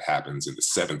arc that happens in the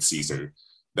 7th season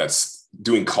that's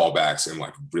doing callbacks and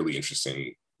like really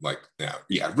interesting, like,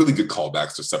 really good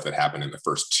callbacks to stuff that happened in the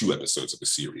first 2 episodes of the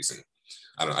series. And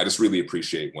I don't know, I just really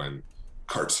appreciate when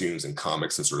cartoons and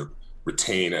comics and sort of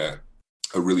retain a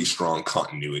really strong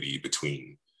continuity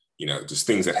between, you know, just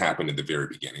things that happened at the very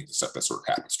beginning to stuff that sort of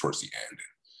happens towards the end. And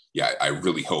yeah, I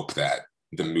really hope that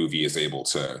the movie is able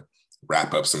to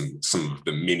wrap up some of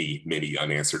the many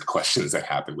unanswered questions that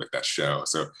happened with that show.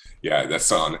 So yeah,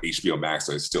 that's on HBO Max.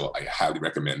 I highly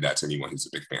recommend that to anyone who's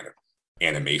a big fan of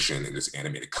animation and just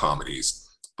animated comedies.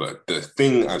 But the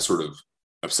thing I'm sort of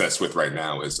obsessed with right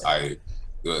now is the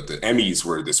Emmys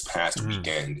were this past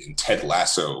weekend, and Ted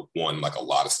Lasso won like a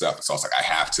lot of stuff. So I was like, I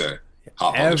have to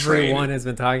hop on the train. Everyone has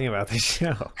been talking about this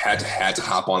show. Had to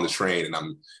hop on the train, and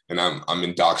I'm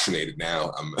indoctrinated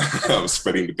now. I'm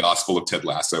spreading the gospel of Ted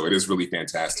Lasso. It is really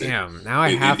fantastic. Damn, now I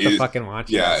have to fucking watch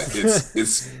it. Yeah,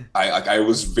 I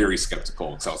was very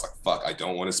skeptical because I was like, fuck, I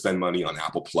don't want to spend money on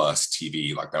Apple Plus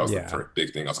TV. Like that was the first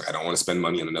big thing. I was like, I don't want to spend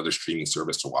money on another streaming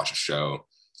service to watch a show.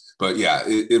 But yeah,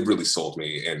 it really sold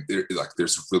me, and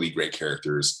there's really great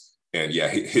characters, and yeah,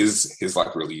 his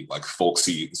like really like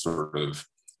folksy sort of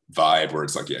vibe where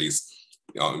it's like, yeah, he's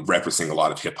referencing a lot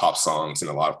of hip hop songs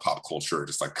and a lot of pop culture,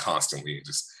 just like constantly.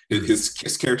 Just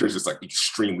his character is just like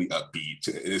extremely upbeat.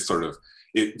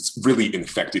 It's really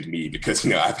infected me because,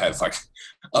 you know, I've had like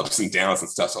ups and downs and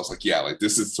stuff. So I was like, yeah, like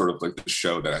this is sort of like the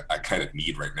show that I kind of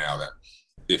need right now, that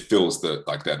it fills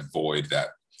that void that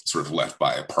sort of left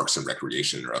by Parks and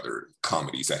Recreation or other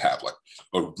comedies that have like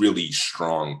a really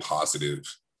strong, positive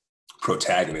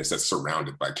protagonist that's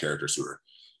surrounded by characters who are,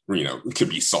 you know, could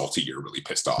be salty or really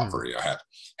pissed off or, you know,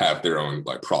 have their own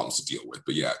like problems to deal with.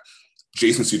 But yeah,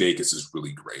 Jason Sudeikis is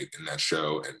really great in that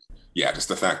show. And yeah, just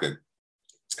the fact that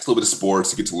it's a little bit of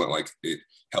sports, you get to like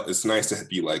it's nice to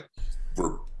be like,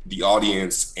 we're the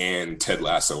audience and Ted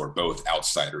Lasso are both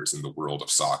outsiders in the world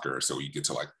of soccer. So you get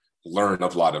to like learn a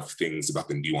lot of things about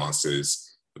the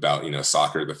nuances about, you know,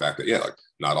 soccer, the fact that, yeah, like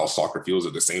not all soccer fields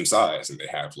are the same size and they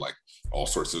have like all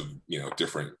sorts of, you know,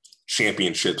 different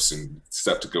championships and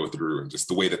stuff to go through, and just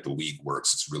the way that the league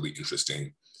works, it's really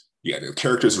interesting. Yeah, the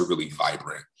characters are really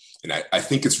vibrant, and I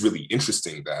think it's really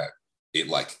interesting that it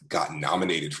like got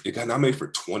nominated for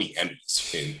 20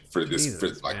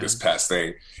 Emmys this past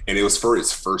thing, and it was for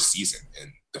its first season,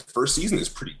 and the first season is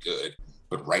pretty good,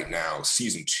 but right now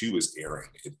season 2 is airing.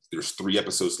 There's 3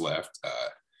 episodes left,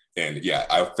 and yeah,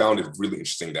 I found it really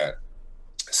interesting that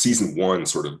season 1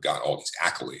 sort of got all these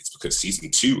accolades because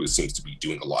season 2 seems to be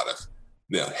doing a lot of,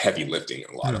 you know, heavy lifting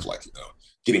and a lot of like, you know,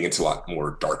 getting into a lot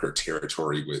more darker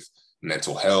territory with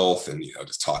mental health and, you know,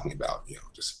 just talking about, you know,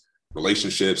 just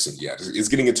relationships, and yeah, it's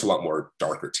getting into a lot more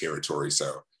darker territory.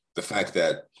 So the fact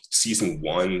that season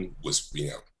 1 was, you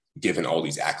know, given all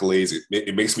these accolades,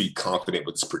 it makes me confident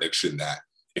with this prediction that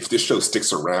if this show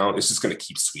sticks around, it's just going to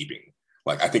keep sweeping.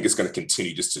 Like, I think it's going to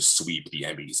continue just to sweep the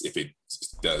Emmys if it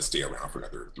does stay around for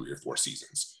another 3 or 4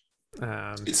 seasons.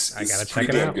 I gotta check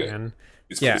it out, man.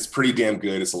 It's pretty damn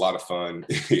good. It's a lot of fun.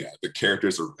 Yeah, the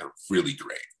characters are really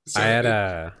great.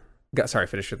 So sorry,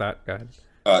 finish your thought. Go ahead.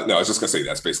 No, I was just gonna say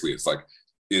that's basically, it's like,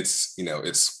 it's, you know,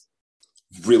 it's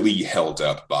really held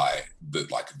up by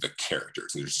the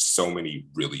characters. And there's just so many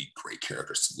really great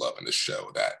characters to love in the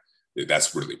show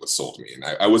that's really what sold me. And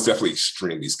I was definitely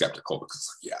extremely skeptical because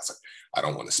it's like I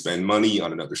don't want to spend money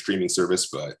on another streaming service,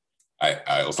 but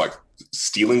I was like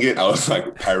stealing it. I was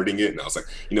like pirating it, and I was like,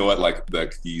 you know what, like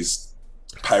these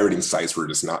pirating sites were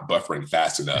just not buffering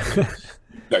fast enough.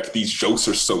 Like these jokes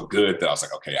are so good that I was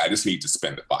like, okay, I just need to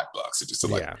spend the $5 just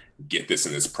to get this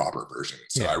in its proper version.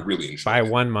 So I really enjoyed Buy it.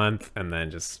 1 month and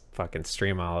then just fucking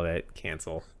stream all of it,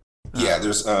 cancel. Yeah,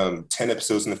 there's 10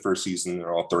 episodes in the first season.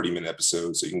 They're all 30-minute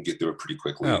episodes, so you can get through it pretty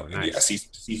quickly. Oh, And nice.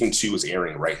 season 2 is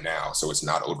airing right now, so it's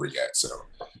not over yet. So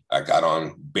I got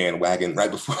on bandwagon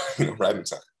right before, right in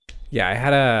time. Yeah, I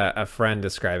had a friend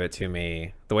describe it to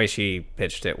me. The way she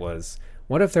pitched it was,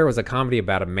 what if there was a comedy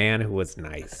about a man who was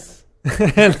nice?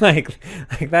 And like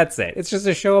that's it. It's just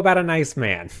a show about a nice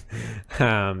man.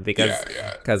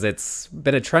 Because it's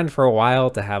been a trend for a while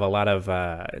to have a lot of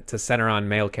to center on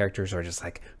male characters who are just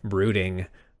like brooding,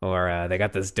 or they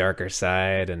got this darker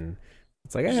side, and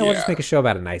it's like, we'll just make a show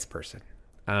about a nice person.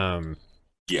 And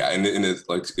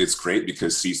it's great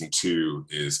because season 2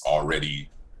 is already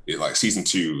season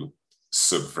 2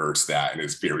 subverts that and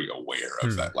is very aware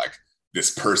of that. Like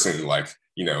this person,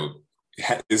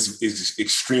 is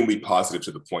extremely positive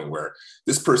to the point where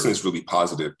this person is really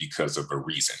positive because of a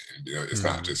reason. And, it's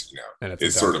not just,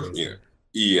 it's sort of, reason.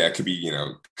 It could be,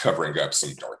 covering up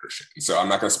some darker shit. And so I'm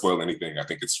not going to spoil anything. I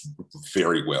think it's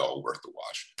very well worth the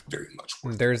watch. Very much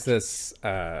worth There's this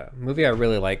movie I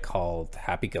really like called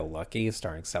Happy Go Lucky,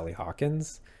 starring Sally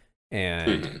Hawkins.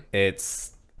 And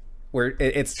it's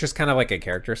just kind of like a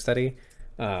character study.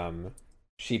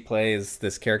 She plays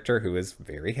this character who is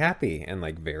very happy and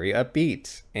like very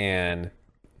upbeat, and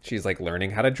she's like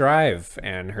learning how to drive,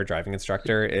 and her driving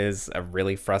instructor is a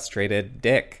really frustrated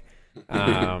dick.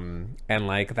 And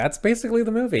like that's basically the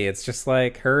movie. It's just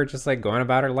like her just like going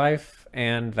about her life,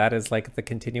 and that is like the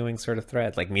continuing sort of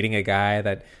thread, like meeting a guy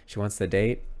that she wants to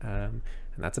date, and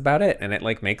that's about it. And it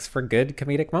like makes for good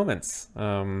comedic moments.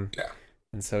 And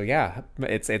so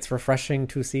it's refreshing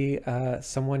to see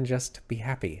someone just be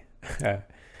happy.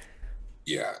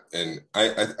 And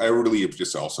I really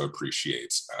just also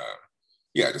appreciate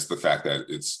just the fact that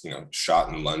it's shot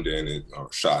in London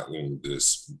or shot in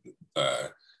this I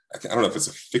don't know if it's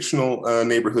a fictional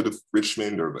neighborhood of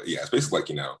Richmond, but it's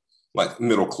basically like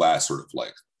middle class sort of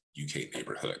like UK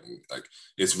neighborhood, and like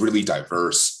it's really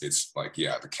diverse. It's like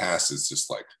the cast is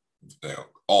just like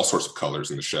all sorts of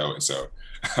colors in the show, and so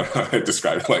I don't know how to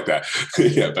describe it like that.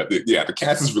 The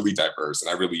cast is really diverse, and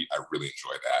I really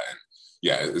enjoy that. And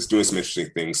it's doing some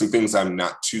interesting things, some things I'm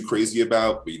not too crazy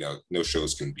about, but no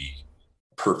shows can be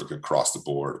perfect across the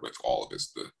board with all of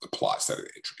the plots that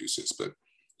it introduces. But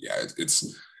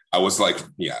I was like,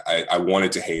 I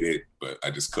wanted to hate it, but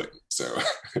I just couldn't. So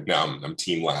now I'm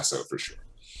Team Lasso for sure.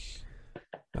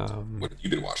 What have you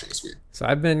been watching this week? So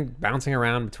I've been bouncing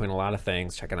around between a lot of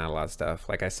things, checking out a lot of stuff.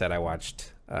 Like I said, I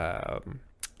watched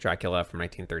Dracula from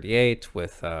 1938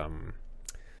 with Bela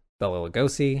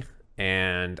Lugosi,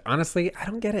 and honestly, I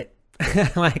don't get it.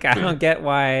 Like, I don't get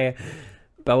why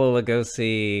Bela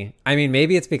Lugosi. I mean,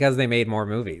 maybe it's because they made more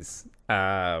movies,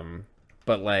 but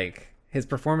like his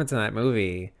performance in that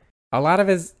movie, a lot of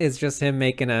it is just him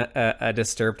making a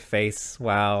disturbed face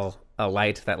while a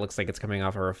light that looks like it's coming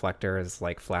off a reflector is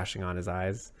like flashing on his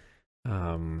eyes.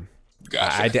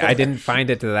 Gotcha. I didn't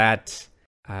find it that.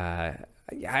 I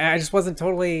just wasn't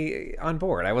totally on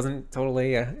board. I wasn't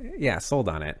totally sold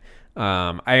on it.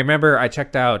 I remember I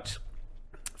checked out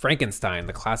Frankenstein,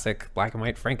 the classic black and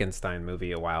white Frankenstein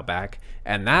movie a while back,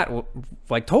 and that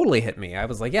like totally hit me. I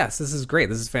was like, yes, this is great.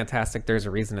 This is fantastic. There's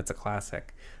a reason it's a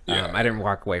classic. I didn't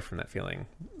walk away from that feeling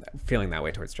that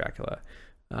way towards Dracula.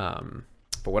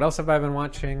 But what else have I been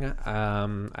watching?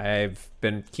 I've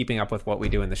been keeping up with What We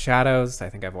Do in the Shadows. I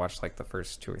think I've watched like the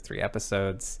first 2 or 3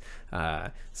 episodes.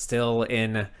 Still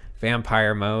in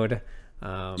vampire mode.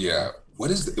 What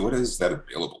is that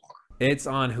available on? It's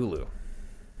on Hulu.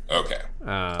 Okay.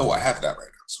 I have that right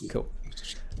now. Sweet. Cool.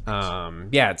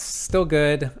 It's still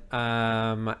good.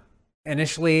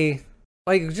 Initially,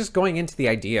 like just going into the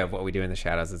idea of What We Do in the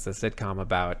Shadows, it's a sitcom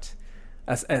about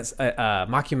a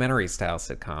mockumentary style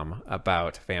sitcom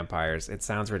about vampires. It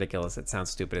sounds ridiculous. It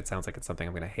sounds stupid. It sounds like it's something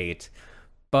I'm going to hate,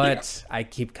 but I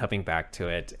keep coming back to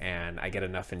it, and I get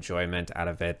enough enjoyment out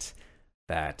of it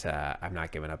that I'm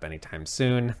not giving up anytime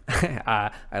soon.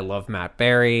 I love Matt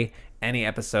Berry. Any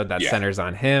episode that centers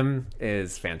on him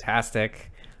is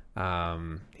fantastic.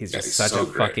 He's just such a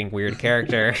fucking weird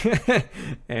character.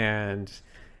 and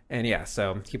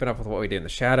so keeping up with What We Do in the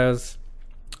Shadows.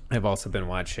 I've also been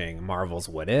watching Marvel's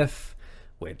What If,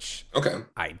 which Okay.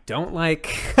 I don't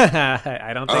like.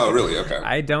 I don't think. Oh, really? Okay.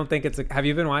 I don't think it's. Have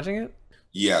you been watching it?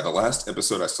 Yeah, the last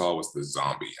episode I saw was the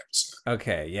zombie episode.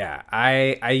 Okay, yeah.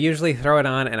 I usually throw it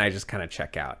on and I just kind of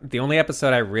check out. The only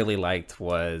episode I really liked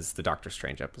was the Doctor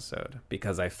Strange episode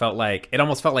because I felt like it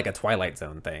almost felt like a Twilight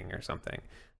Zone thing or something.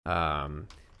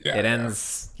 It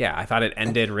ends. Yeah, I thought it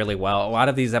ended really well. A lot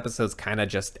of these episodes kind of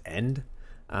just end.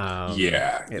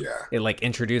 It like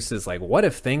introduces like, what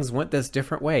if things went this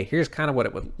different way? Here's kind of what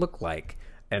it would look like,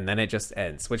 and then it just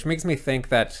ends, which makes me think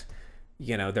that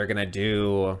they're gonna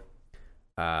do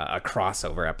a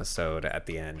crossover episode at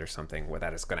the end or something where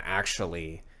that is going to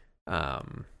actually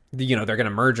they're going to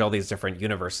merge all these different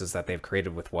universes that they've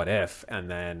created with What If, and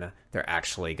then they're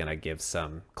actually going to give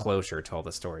some closure to all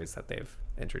the stories that they've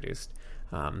introduced.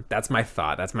 That's my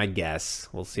thought. That's my guess.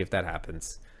 We'll see if that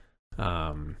happens.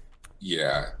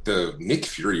 Yeah, the Nick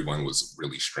Fury one was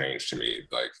really strange to me.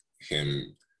 Like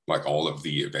him, like all of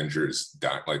the Avengers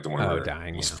die, like the one where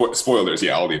dying. Spoilers,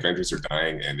 yeah, all the Avengers are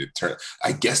dying, and it turned.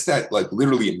 I guess that like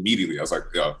literally immediately, I was like,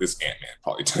 "Oh, this Ant-Man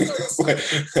probably doing this."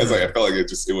 I felt like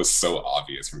it was so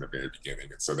obvious from the very beginning,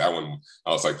 and so that one,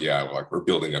 I was like, "Yeah, like we're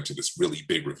building up to this really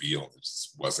big reveal." It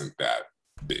just wasn't that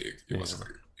big. It wasn't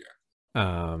like,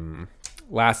 yeah.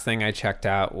 Last thing I checked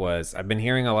out was I've been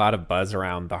hearing a lot of buzz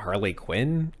around the Harley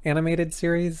Quinn animated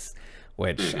series,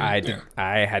 which I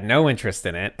had no interest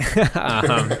in it.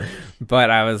 But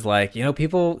I was like,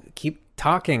 people keep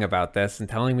talking about this and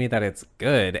telling me that it's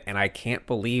good, and I can't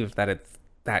believe that it's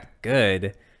that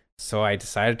good. So I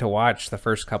decided to watch the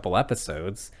first couple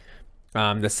episodes.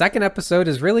 The second episode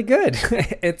is really good.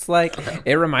 It's like,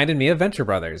 it reminded me of Venture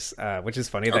Brothers, which is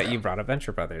funny that you brought up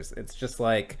Venture Brothers. It's just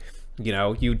like,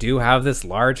 you do have this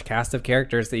large cast of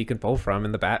characters that you can pull from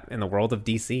in the world of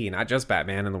DC, not just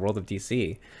Batman, in the world of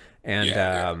DC.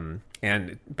 And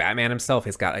and Batman himself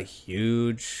has got a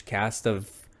huge cast of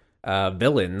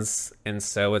villains, and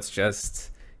so it's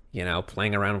just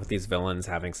playing around with these villains,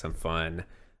 having some fun.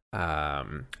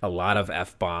 A lot of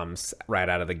F-bombs right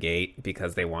out of the gate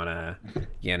because they want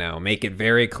to make it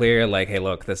very clear, like, hey,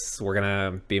 look, we're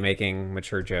gonna be making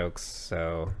mature jokes,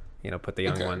 so put the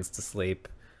young ones to sleep.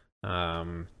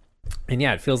 And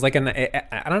yeah, it feels like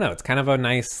I don't know, it's kind of a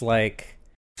nice like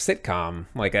sitcom,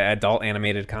 like an adult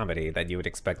animated comedy that you would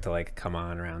expect to like come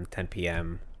on around 10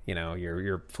 p.m.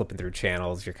 You're flipping through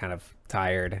channels, you're kind of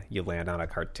tired, you land on a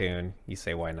cartoon, you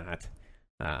say, why not?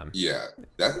 Yeah,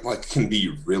 that like can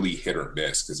be really hit or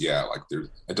miss because like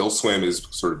Adult Swim has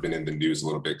sort of been in the news a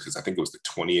little bit because I think it was the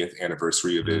 20th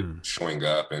anniversary of it showing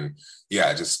up, and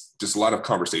just a lot of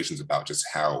conversations about just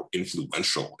how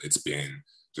influential it's been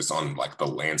just on like the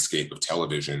landscape of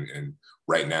television. And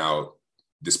right now,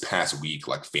 this past week,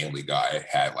 like Family Guy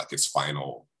had like its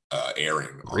final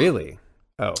airing. Really?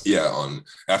 Oh, yeah.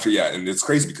 And it's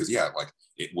crazy because like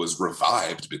it was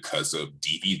revived because of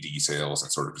DVD sales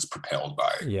and sort of just propelled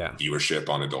by viewership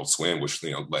on Adult Swim, which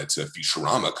led to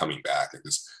Futurama coming back, and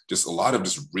just a lot of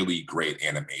just really great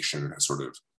animation has sort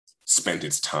of spent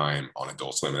its time on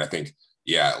Adult Swim. And I think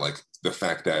like the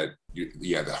fact that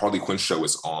the Harley Quinn show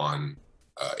is on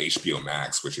HBO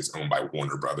Max, which is owned by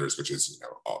Warner Brothers, which is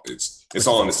it's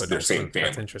all in their same family.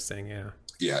 That's interesting.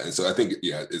 Yeah, and so I think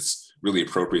it's really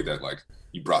appropriate that like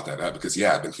you brought that up because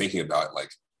I've been thinking about like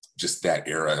just that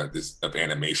era of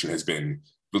animation has been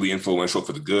really influential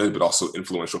for the good, but also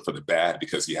influential for the bad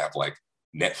because you have like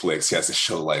Netflix has a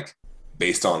show like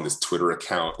based on this Twitter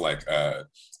account like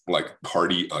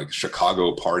party, like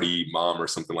Chicago Party Mom or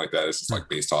something like that. It's just like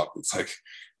based off. It's like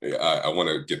I want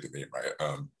to get the name right.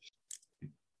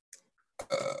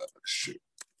 Shoot.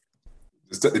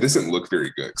 It doesn't look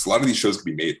very good because a lot of these shows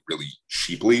can be made really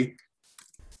cheaply.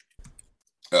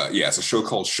 It's a show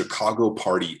called Chicago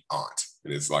Party Aunt,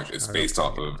 and it's based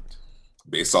off of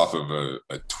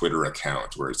a Twitter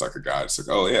account where it's like a guy. It's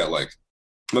like, oh yeah, like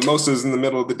mimosas in the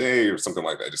middle of the day or something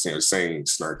like that. Just saying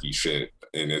snarky shit,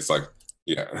 and it's like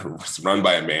it's run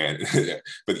by a man,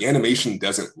 but the animation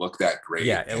doesn't look that great.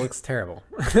 Yeah, it looks terrible.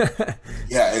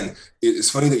 And it's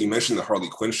funny that you mentioned the Harley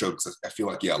Quinn show because I feel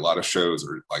like a lot of shows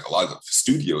or like a lot of the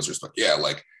studios are just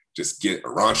like just get a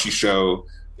raunchy show.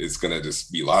 It's gonna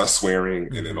just be a lot of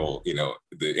swearing, and it'll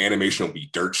the animation will be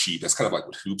dirt cheap. That's kind of like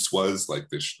what Hoops was. Like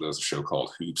there was a show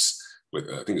called Hoops with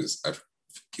I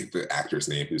forget the actor's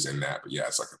name who's in that, but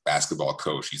it's like a basketball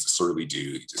coach. He's a surly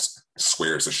dude. He just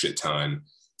swears a shit ton.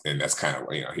 And that's kind of,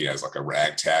 he has like a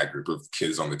ragtag group of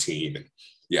kids on the team. And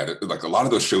like a lot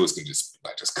of those shows can just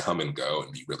come and go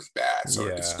and be really bad. So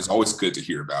it's always good to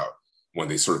hear about when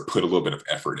they sort of put a little bit of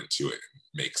effort into it and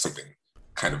make something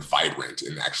kind of vibrant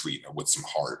and actually with some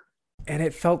heart. And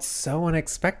it felt so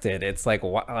unexpected. It's like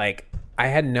I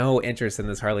had no interest in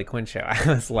this Harley Quinn show. I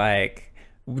was like,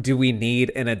 do we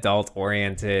need an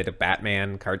adult-oriented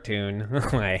Batman cartoon,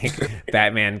 like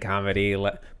Batman comedy?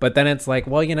 But then it's like,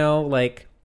 well, like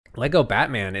Lego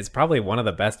Batman is probably one of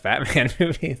the best Batman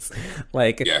movies.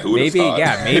 Like,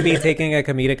 maybe taking a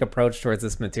comedic approach towards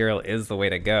this material is the way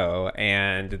to go,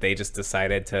 and they just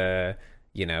decided to,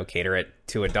 cater it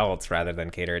to adults rather than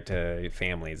cater it to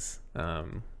families.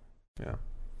 Yeah,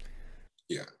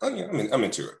 I'm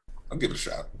into it. I'll give it a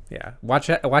shot. Yeah, watch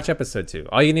episode 2.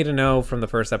 All you need to know from the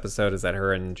first episode is that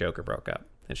her and Joker broke up,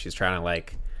 and she's trying to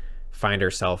like find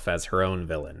herself as her own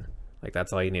villain. Like,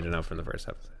 that's all you need to know from the first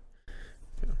episode.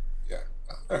 Yeah.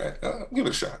 All right. I'll give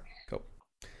it a shot. Cool.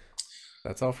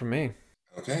 That's all from me.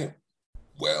 Okay.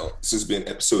 Well, this has been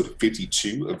episode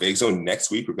 52 of Vague Zone.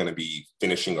 Next week, we're going to be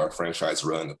finishing our franchise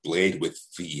run of Blade with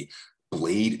the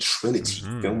Blade Trinity,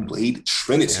 film Blade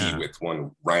Trinity, with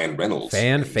one Ryan Reynolds.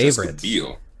 Fan favorite.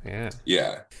 Deal. Yeah.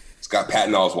 It's got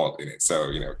Patton Oswalt in it,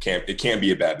 so it can't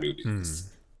be a bad movie.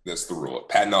 That's the rule.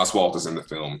 Patton Oswalt is in the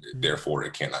film, therefore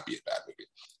it cannot be a bad movie.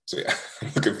 So yeah,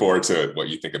 I'm looking forward to what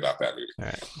you think about that movie. All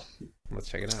right, let's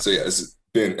check it out. So yeah, this has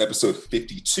been episode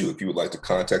 52. If you would like to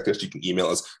contact us, you can email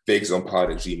us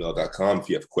vaguezonepod@gmail.com. If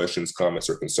you have questions, comments,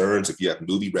 or concerns, if you have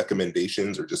movie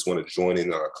recommendations or just want to join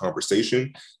in our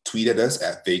conversation, tweet at us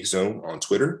at Vague Zone on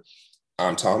Twitter.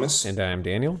 I'm Thomas. And I'm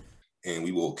Daniel. And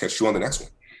we will catch you on the next one.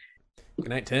 Good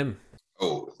night, Tim.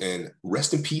 Oh, and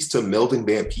rest in peace to Melvin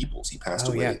Van Peebles. He passed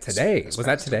away. Yeah, today. Was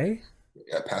that today?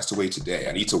 Yeah, passed away today.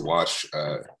 I need to watch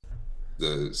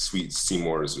the Sweet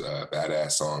Seymour's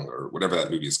Badass Song, or whatever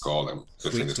that movie is called. I'm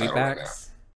butchering the title right now.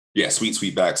 Yeah,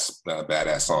 Sweetback's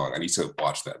Badass Song. I need to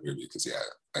watch that movie because,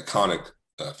 iconic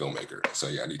filmmaker. So,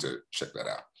 I need to check that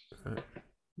out.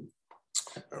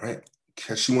 All right.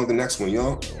 Catch you on the next one,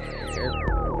 y'all.